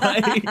them?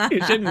 Like,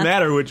 it shouldn't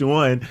matter which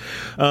one.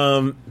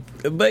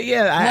 But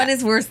yeah. One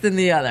is worse than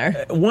the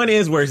other. One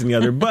is worse than the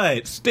other.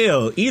 But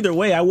still, either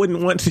way, I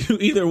wouldn't want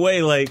to. Either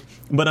way, like.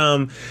 But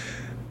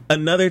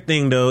another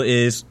thing, though,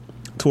 is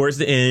towards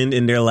the end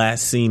in their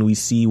last scene, we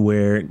see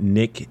where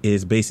Nick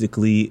is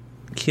basically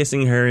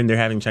kissing her and they're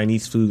having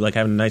Chinese food, like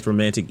having a nice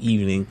romantic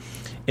evening.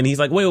 And he's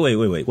like, wait,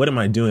 what am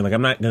I doing? Like,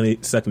 I'm not going to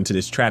get sucked into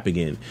this trap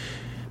again.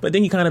 But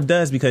then he kind of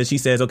does, because she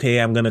says, okay,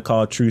 I'm going to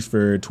call truce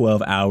for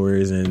 12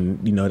 hours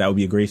and, you know, that would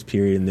be a grace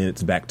period, and then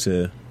it's back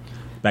to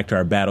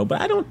our battle.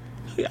 But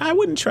I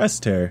wouldn't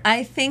trust her.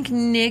 I think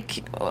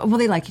Nick, well,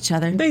 they like each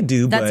other. They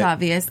do. That's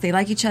obvious. They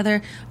like each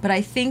other. But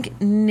I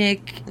think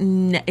Nick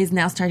is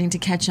now starting to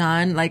catch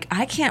on. Like,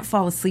 I can't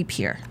fall asleep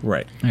here.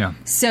 Right. Yeah.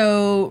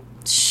 So,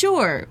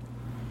 sure,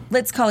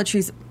 let's call it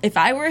truce. If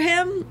I were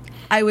him,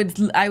 I would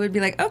be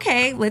like,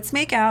 okay, let's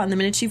make out. And the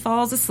minute she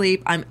falls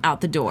asleep, I'm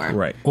out the door.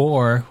 Right.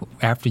 Or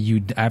after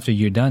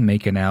you're done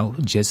making out,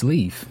 just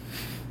leave.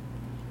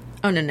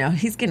 Oh no,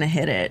 he's gonna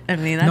hit it. I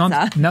mean,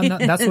 that's no.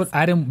 That's what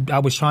I didn't. I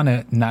was trying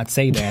to not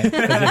say that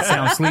because it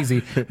sounds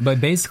sleazy. But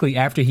basically,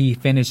 after he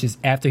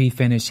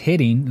finished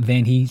hitting,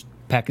 then he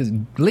pack his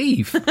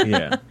leave.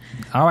 Yeah.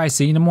 All right.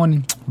 See you in the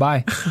morning.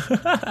 Bye.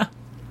 I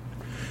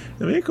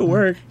mean, it could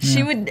work.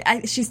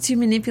 She's too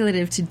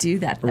manipulative to do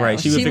that, though. Right.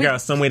 She would figure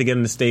out some way to get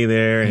him to stay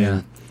there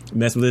and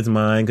mess with his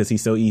mind because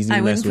he's so easy to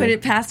mess with. I wouldn't put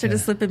it past her to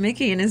slip a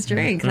Mickey in his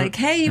drink. Like,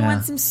 hey, you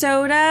want some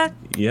soda?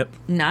 Yep.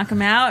 Knock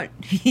him out.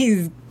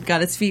 He's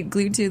got his feet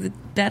glued to the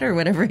bed or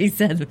whatever he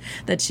said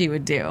that she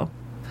would do.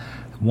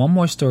 One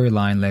more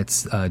storyline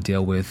let's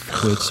deal with,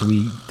 which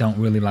we don't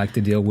really like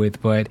to deal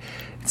with, but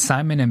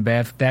Simon and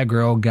Beth, that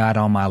girl got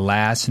on my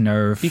last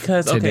nerve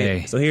today.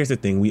 Okay, so here's the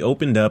thing. We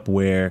opened up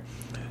where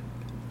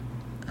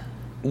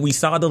we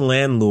saw the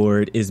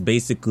landlord is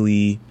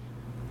basically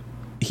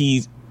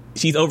she's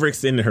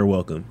overextended her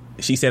welcome.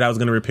 She said I was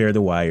going to repair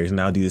the wires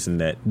and I'll do this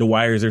and that. The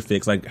wires are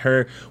fixed. Like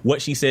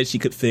what she said she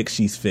could fix,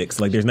 she's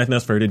fixed. Like there's nothing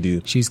else for her to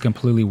do. She's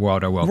completely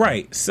walled her welcome.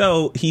 Right.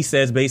 So he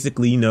says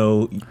basically, you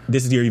know,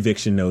 this is your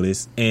eviction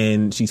notice,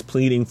 and she's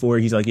pleading for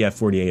it. He's like, you have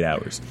 48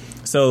 hours.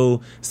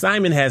 So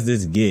Simon has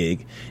this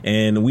gig,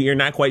 and we are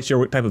not quite sure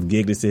what type of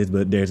gig this is,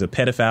 but there's a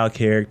pedophile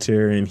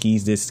character, and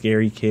he's this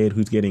scary kid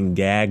who's getting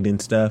gagged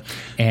and stuff.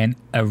 And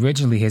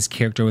originally his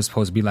character was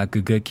supposed to be like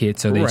a good kid,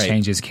 so they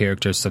changed his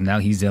character. So now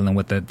he's dealing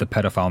with the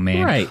pedophile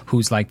man,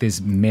 who's like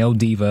this male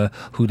diva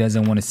who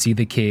doesn't want to see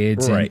the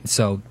kids. Right. And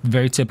so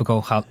very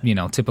typical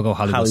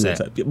Hollywood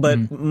set.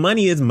 But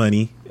money is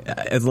money.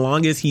 As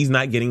long as he's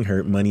not getting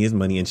hurt, money is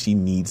money, and she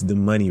needs the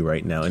money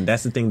right now. And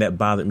that's the thing that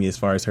bothered me as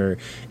far as her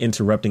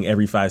interrupting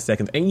every 5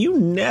 seconds. And you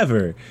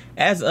never,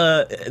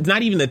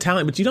 not even the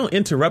talent, but you don't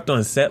interrupt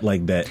on set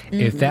like that.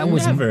 If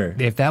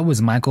that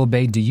was Michael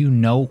Bay, do you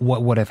know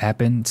what would have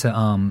happened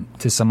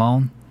to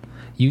Simone?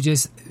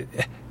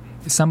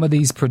 Some of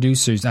these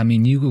producers, I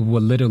mean, you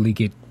would literally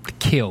get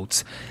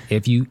killed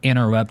if you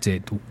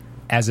interrupted.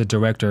 As a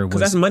director, because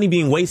that's money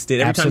being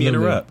wasted every time you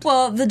interrupt.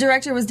 Well, the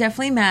director was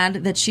definitely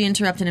mad that she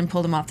interrupted and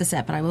pulled him off the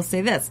set. But I will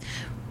say this: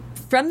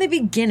 from the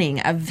beginning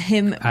of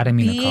him, I didn't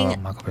mean to call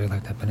Michael Bay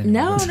like that. But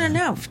no.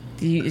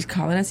 You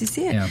call it as you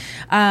see it. Yeah.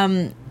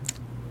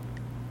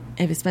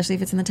 Especially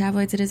if it's in the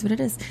tabloids, it is what it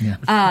is.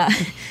 Yeah.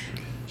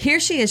 here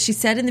she is. She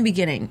said in the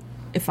beginning,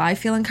 if I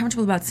feel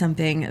uncomfortable about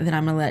something, then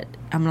I'm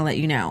gonna let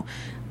you know.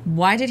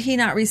 Why did he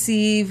not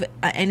receive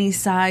any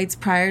sides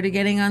prior to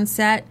getting on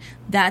set?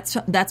 That's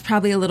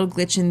probably a little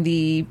glitch in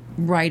the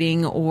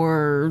writing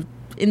or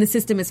in the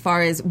system as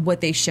far as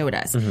what they showed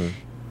us. Mm-hmm.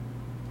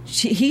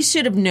 He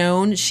should have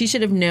known. She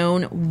should have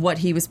known what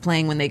he was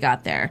playing when they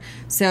got there.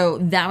 So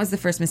that was the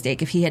first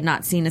mistake, if he had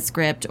not seen a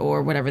script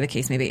or whatever the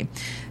case may be.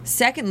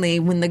 Secondly,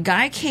 when the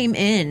guy came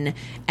in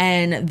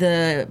and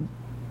the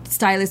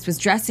stylist was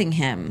dressing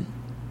him,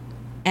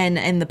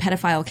 and the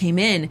pedophile came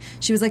in,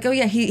 she was like, oh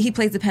yeah, he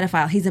plays the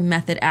pedophile. He's a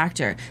method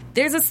actor.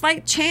 There's a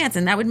slight chance,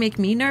 and that would make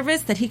me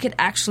nervous, that he could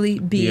actually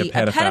be a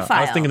pedophile.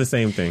 I was thinking the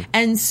same thing.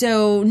 And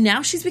so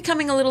now she's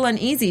becoming a little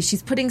uneasy.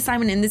 She's putting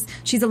Simon in this,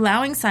 she's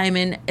allowing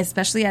Simon,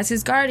 especially as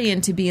his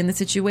guardian, to be in the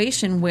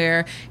situation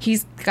where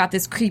he's got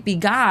this creepy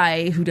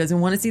guy who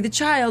doesn't want to see the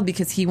child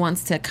because he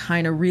wants to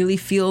kind of really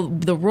feel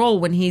the role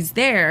when he's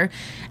there.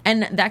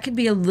 And that could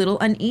be a little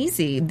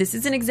uneasy. This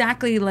isn't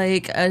exactly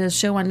like a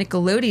show on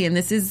Nickelodeon.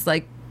 This is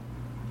like,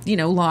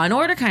 Law and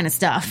Order kind of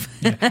stuff.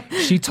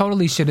 She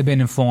totally should have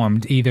been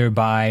informed either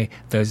by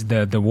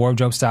the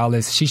wardrobe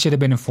stylist. She should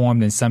have been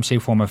informed in some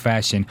shape, form, or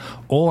fashion.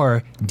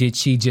 Or did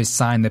she just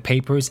sign the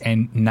papers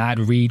and not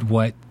read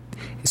what?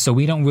 So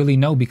we don't really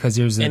know, because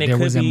there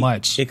wasn't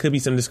much. It could be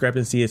some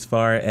discrepancy as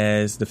far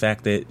as the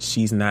fact that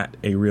she's not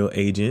a real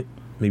agent.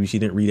 Maybe she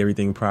didn't read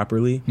everything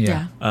properly.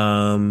 Yeah.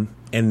 And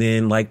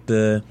then like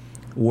the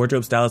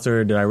wardrobe stylist or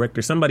the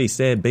director, somebody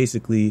said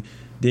basically,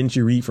 didn't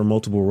you read for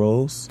multiple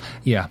roles?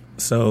 Yeah.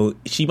 So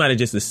she might have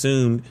just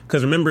assumed,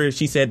 because remember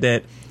she said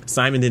that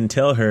Simon didn't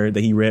tell her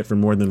that he read for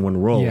more than one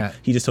role. Yeah.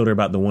 He just told her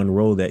about the one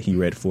role that he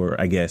read for,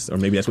 I guess. Or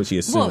maybe that's what she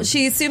assumed. Well,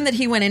 she assumed that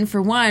he went in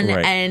for one,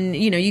 right. And,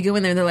 you go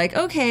in there and they're like,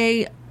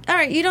 okay, all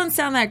right, you don't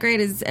sound that great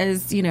as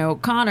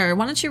Connor.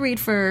 Why don't you read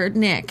for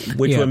Nick?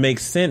 Which would make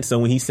sense. So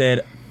when he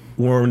said,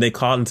 when they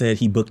called and said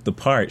he booked the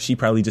part, she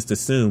probably just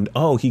assumed,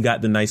 oh, he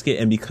got the nice kid.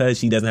 And because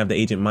she doesn't have the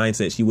agent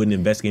mindset, she wouldn't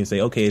investigate and say,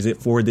 okay, is it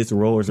for this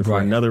role or is it for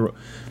another role?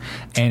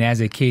 And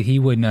as a kid, he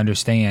wouldn't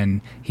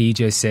understand. He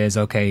just says,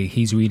 okay,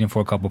 he's reading for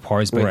a couple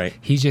parts, but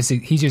he's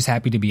just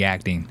happy to be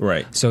acting.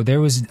 Right. So there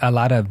was a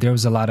lot of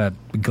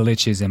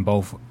glitches in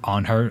both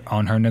on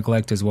her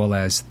neglect as well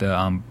as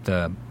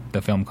the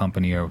film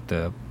company or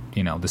the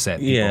set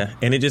people. Yeah,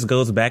 and it just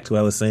goes back to what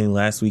I was saying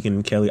last week,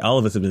 and Kelly, all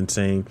of us have been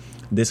saying,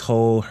 this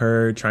whole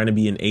her trying to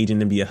be an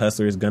agent and be a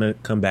hustler is going to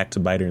come back to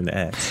bite her in the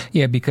ass.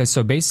 Yeah, because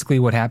so basically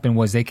what happened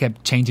was they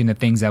kept changing the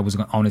things that was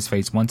on his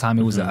face. One time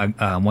it was like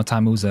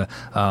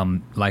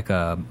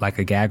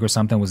a gag or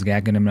something, was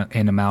gagging him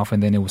in the mouth,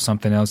 and then it was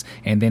something else,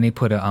 and then they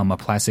put a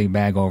plastic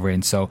bag over it.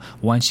 And so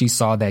once she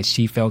saw that,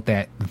 she felt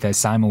that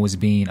Simon was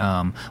being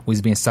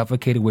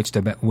suffocated, which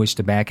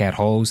the bag had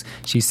holes.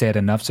 She said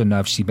enough's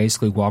enough. She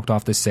basically walked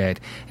off the set,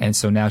 and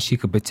so now she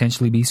could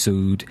potentially be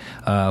sued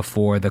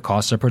for the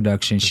cost of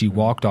production. She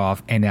walked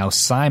off, and now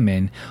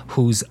Simon,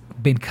 who's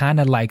been kind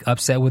of like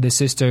upset with his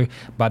sister,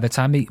 by the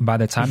time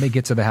they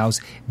get to the house,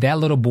 that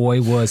little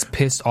boy was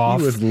pissed off.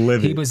 He was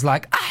livid. He was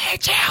like, I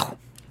hate you.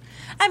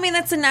 I mean,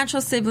 that's a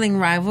natural sibling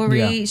rivalry.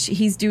 Yeah.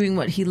 He's doing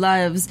what he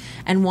loves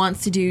and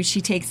wants to do.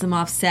 She takes him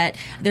off set.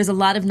 There's a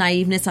lot of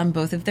naiveness on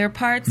both of their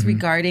parts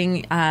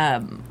regarding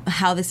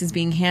how this is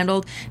being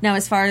handled. Now,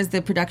 as far as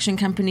the production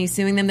company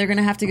suing them, they're going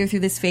to have to go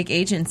through this fake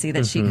agency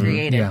that she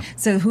created. Yeah.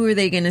 So who are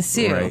they going to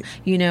sue? Right.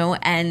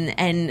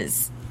 And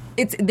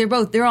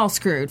they're all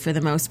screwed for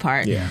the most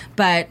part. Yeah.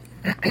 But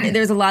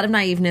there's a lot of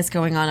naiveness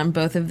going on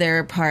both of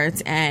their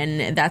parts,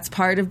 and that's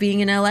part of being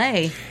in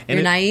LA.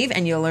 You're naive,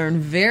 and you'll learn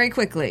very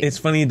quickly. It's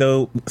funny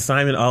though.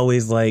 Simon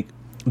always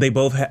they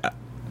both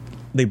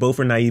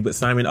are naive, but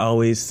Simon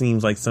always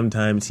seems like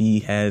sometimes he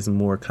has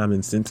more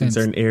common sense in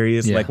certain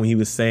areas. Yeah. Like when he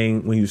was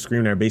screaming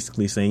at her,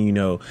 basically saying, you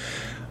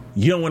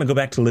don't want to go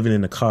back to living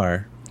in a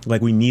car.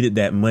 Like, we needed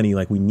that money.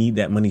 Like, we need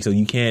that money. So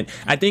you can't.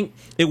 I think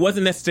it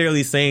wasn't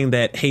necessarily saying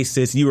that, hey,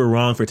 sis, you were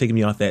wrong for taking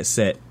me off that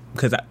set.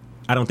 Because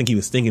I don't think he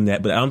was thinking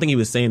that. But I don't think he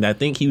was saying that. I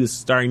think he was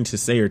starting to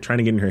say, or trying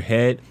to get in her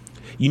head,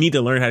 you need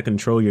to learn how to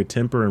control your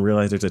temper and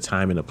realize there's a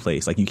time and a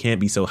place. Like, you can't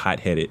be so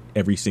hot-headed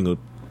every single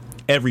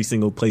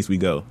place we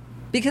go.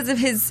 Because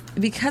of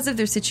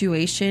their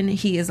situation,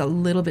 he is a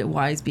little bit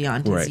wise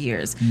beyond his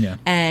years. Yeah.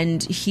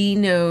 And he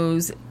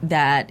knows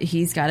that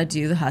he's got to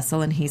do the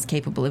hustle, and he's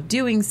capable of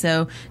doing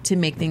so to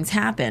make things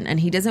happen. And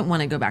he doesn't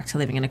want to go back to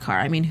living in a car.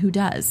 I mean, who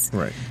does?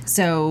 Right.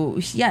 So,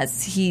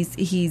 yes,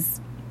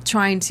 he's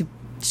trying to...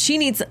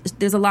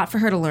 there's a lot for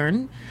her to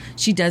learn.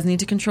 She does need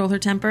to control her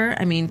temper.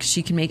 I mean,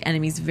 she can make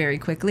enemies very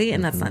quickly,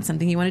 and that's not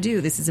something you want to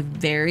do. This is a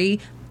very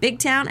big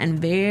town and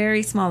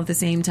very small at the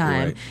same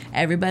time. Right.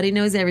 Everybody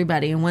knows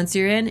everybody, and once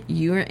you're in,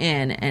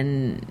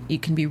 and you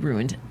can be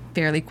ruined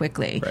fairly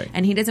quickly. Right.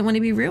 And he doesn't want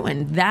to be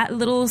ruined. That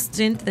little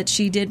stint that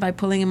she did by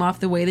pulling him off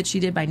the way that she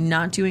did, by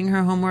not doing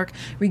her homework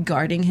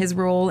regarding his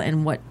role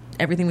and what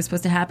everything was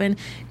supposed to happen,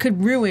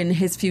 could ruin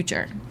his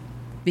future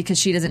because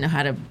she doesn't know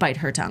how to bite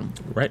her tongue.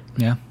 Right.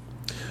 Yeah.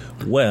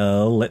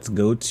 Well, let's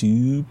go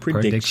to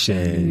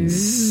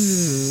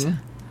predictions. Ooh.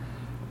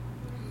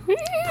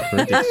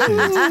 Predictions.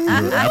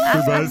 Your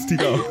AfterBuzz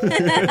TV.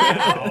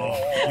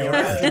 Your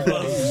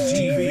AfterBuzz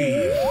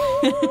TV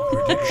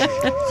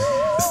predictions.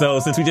 So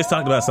since we just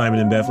talked about Simon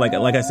and Beth, like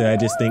I said, I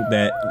just think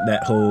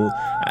that whole,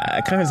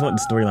 I kind of just want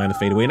the storyline to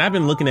fade away. And I've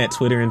been looking at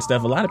Twitter and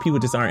stuff. A lot of people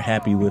just aren't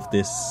happy with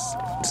this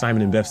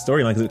Simon and Beth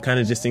storyline because it kind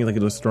of just seems like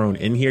it was thrown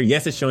in here.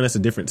 Yes, it's showing us a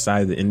different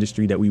side of the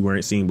industry that we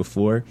weren't seeing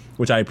before,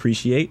 which I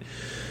appreciate.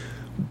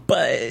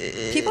 But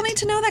people need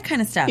to know that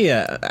kind of stuff.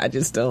 Yeah, I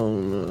just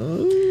don't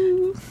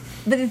know.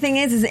 But the thing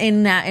is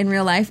in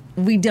real life,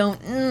 we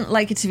don't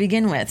like it to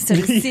begin with. So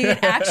to see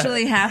it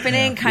actually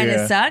happening kind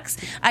of sucks.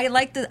 I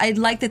like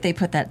that they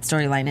put that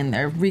storyline in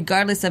there,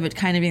 regardless of it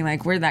kind of being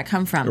like, where did that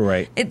come from?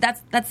 Right.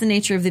 That's the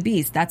nature of the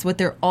beast. That's what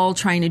they're all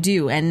trying to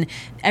do, and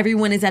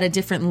everyone is at a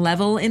different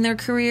level in their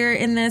career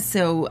in this.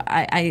 So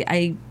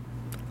I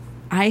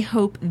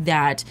hope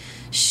that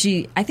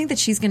I think that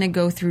she's going to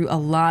go through a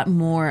lot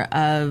more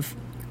of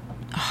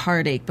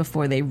heartache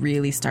before they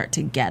really start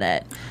to get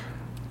it.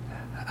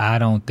 I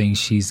don't think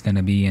she's going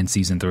to be in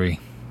season 3.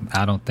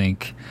 I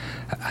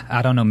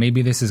don't know.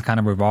 Maybe this is kind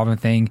of a revolving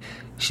thing.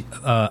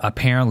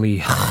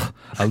 Apparently,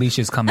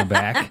 Alicia's coming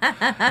back,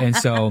 and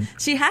so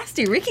she has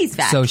to. Ricky's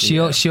back, so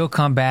she'll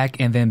come back,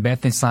 and then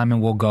Beth and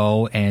Simon will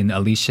go, and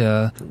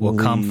Alicia will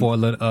come for a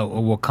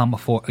little. Come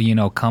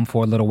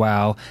for a little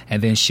while,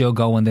 and then she'll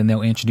go, and then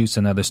they'll introduce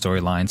another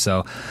storyline.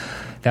 So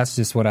that's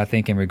just what I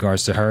think in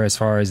regards to her. As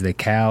far as the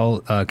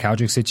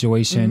Caldrick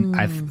situation,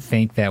 I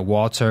think that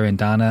Walter and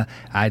Donna,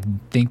 I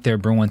think they're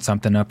brewing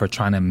something up or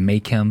trying to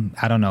make him,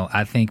 I don't know,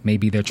 I think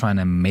maybe they're trying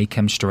to make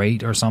him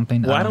straight or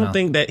something. Well, I don't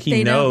think that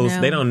he knows.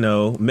 They don't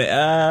know.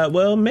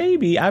 Well,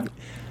 maybe.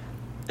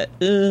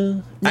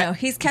 No,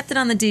 he's kept it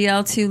on the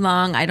DL too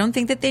long. I don't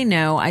think that they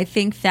know. I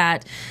think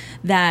that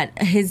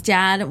his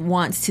dad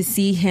wants to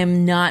see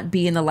him not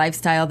be in the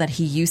lifestyle that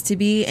he used to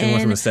be in. He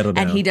wants him to settle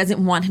down. And he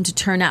doesn't want him to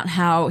turn out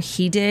how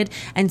he did.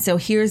 And so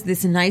here's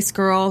this nice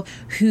girl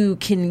who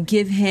can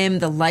give him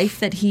the life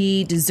that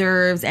he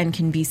deserves and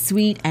can be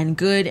sweet and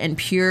good and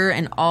pure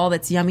and all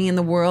that's yummy in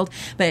the world.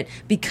 But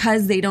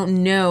because they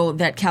don't know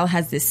that Cal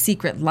has this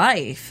secret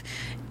life,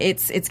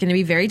 it's going to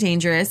be very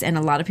dangerous, and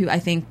a lot of people. I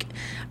think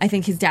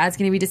his dad's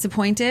going to be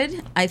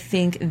disappointed. I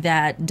think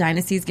that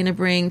Dynasty's going to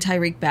bring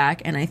Tyreek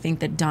back, and I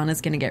think that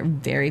Donna's going to get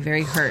very,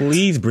 very hurt.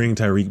 Please bring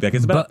Tyreek back.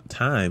 It's about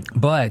time.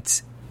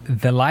 But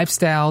the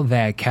lifestyle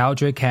that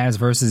Caldrick has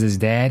versus his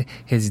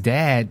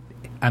dad,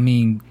 I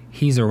mean,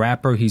 he's a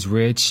rapper, he's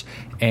rich,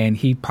 and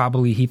he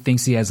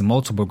thinks he has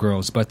multiple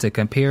girls. But to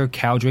compare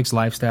Caldrick's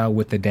lifestyle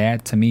with the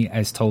dad, to me,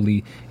 is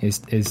totally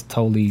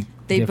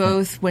They different.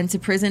 both went to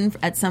prison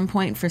at some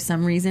point for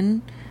some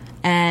reason,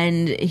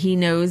 and he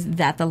knows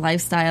that the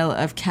lifestyle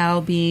of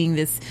Cal being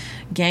this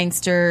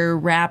gangster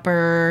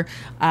rapper,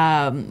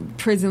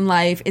 prison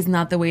life is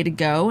not the way to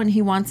go, and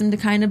he wants him to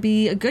kind of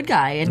be a good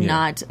guy and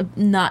not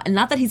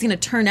that he's going to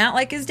turn out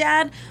like his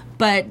dad,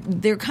 but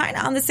they're kind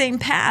of on the same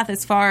path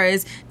as far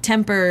as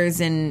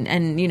tempers and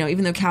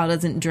even though Cal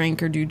doesn't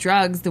drink or do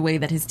drugs the way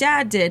that his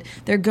dad did,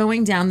 they're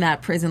going down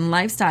that prison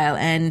lifestyle.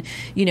 And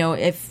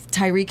if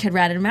Tyreek had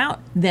ratted him out,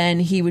 then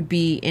he would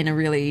be in a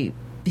really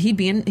he'd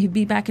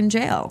be back in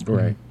jail.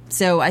 Right.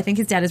 So I think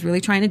his dad is really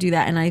trying to do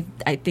that, and I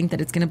think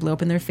that it's going to blow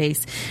up in their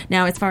face.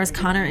 Now, as far as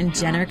Connor and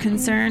Jen are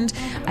concerned,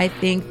 I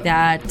think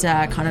that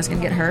Connor's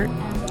going to get hurt.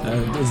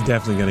 It's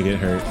definitely going to get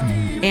hurt.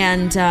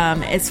 And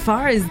as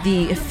far as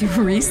the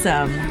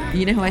threesome,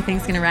 you know who I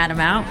think is going to rat him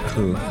out?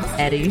 Who?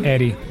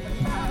 Eddie.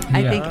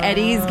 I think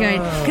Eddie's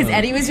going, because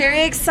Eddie was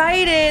very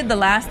excited the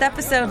last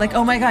episode, like,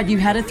 oh my God, you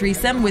had a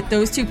threesome with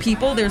those two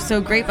people, they're so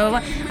great, blah,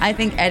 blah, blah. I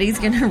think Eddie's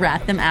going to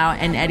rat them out,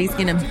 and Eddie's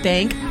going to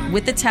bank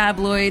with the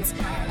tabloids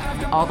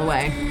all the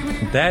way.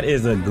 That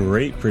is a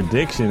great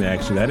prediction,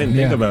 actually. I didn't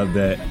think about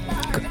that.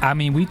 I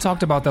mean, we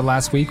talked about that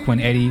last week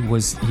when Eddie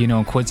was,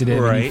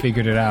 inquisitive and he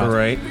figured it out.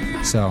 Right.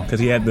 So, because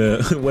he had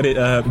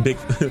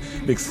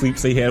Big Sleep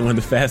say he had one of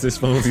the fastest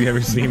phones he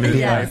ever seen in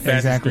his life.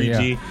 Exactly.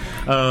 3G.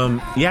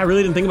 I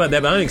really didn't think about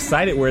that, but I'm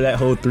excited where that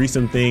whole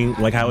threesome thing,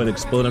 like how it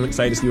exploded. I'm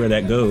excited to see where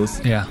that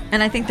goes. Yeah.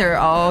 And I think they're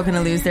all going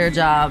to lose their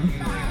job.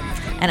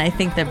 And I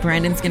think that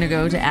Brandon's going to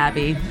go to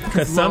Abby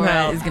because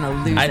somehow is going to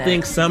lose I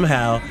think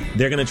somehow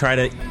they're going to try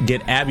to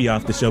get Abby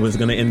off the show, but it's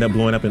going to end up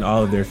blowing up in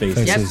all of their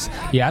faces.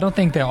 Yep. Yeah, I don't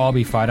think they'll all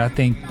be fired. I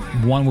think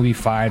one will be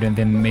fired, and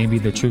then maybe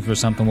the truth or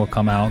something will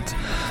come out.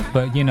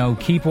 But,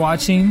 keep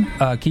watching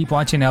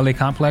LA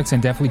Complex,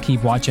 and definitely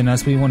keep watching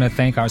us. We want to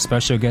thank our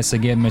special guest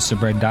again, Mr.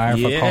 Brett Dyer,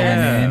 for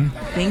calling in.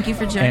 Thank you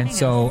for joining us. And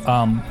so,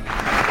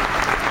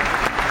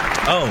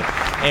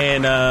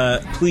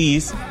 And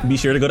please be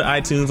sure to go to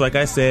iTunes, like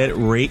I said,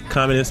 rate,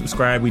 comment, and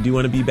subscribe. We do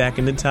want to be back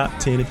in the top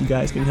 10 if you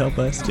guys can help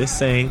us. Just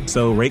saying.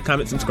 So rate,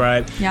 comment,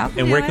 subscribe. Yeah,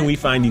 and where can we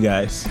find you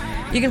guys?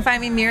 You can find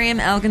me, Miriam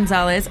L.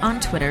 Gonzalez, on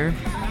Twitter.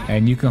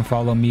 And you can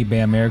follow me,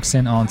 Bam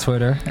Erickson, on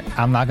Twitter.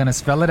 I'm not going to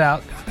spell it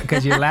out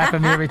because you laugh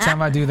at me every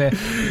time I do that.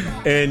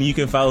 And you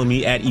can follow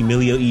me at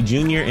Emilio E.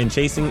 Jr. and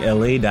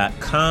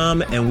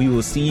ChasingLA.com. And we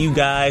will see you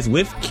guys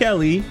with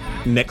Kelly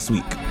next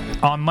week.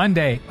 On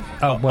Monday.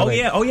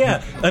 Oh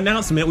yeah.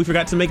 Announcement. We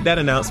forgot to make that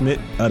announcement.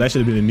 That should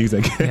have been in the news, I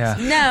guess. Yeah.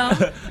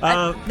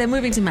 No, they're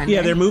moving to Monday.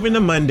 Yeah, they're moving to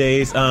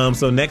Mondays.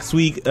 So next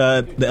week,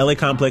 the LA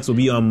Complex will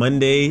be on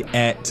Monday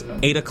at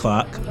 8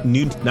 o'clock,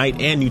 new night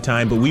and new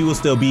time, but we will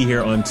still be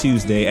here on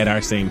Tuesday at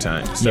our same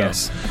time. So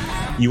Yes.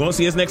 you won't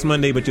see us next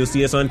Monday, but you'll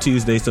see us on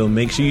Tuesday. So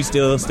make sure you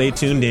still stay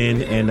tuned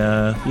in. And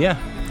yeah,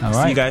 All see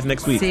right. you guys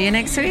next week. See you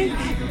next week.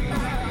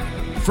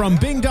 From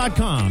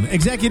Bing.com,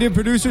 executive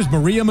producers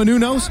Maria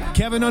Menounos,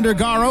 Kevin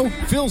Undergaro,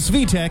 Phil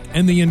Svitek,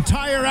 and the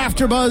entire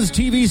AfterBuzz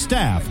TV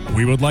staff,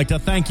 we would like to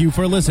thank you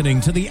for listening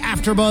to the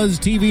AfterBuzz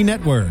TV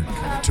network.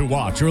 To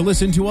watch or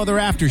listen to other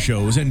after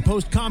shows and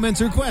post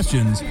comments or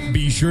questions,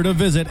 be sure to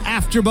visit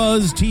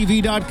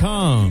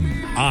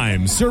AfterBuzzTV.com.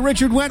 I'm Sir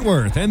Richard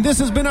Wentworth, and this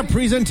has been a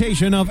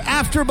presentation of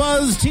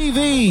AfterBuzz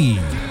TV.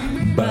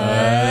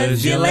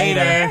 Buzz you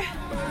later.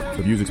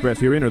 The views expressed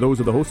herein are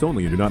those of the hosts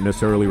only and do not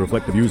necessarily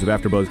reflect the views of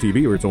AfterBuzz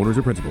TV or its owners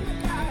or principals.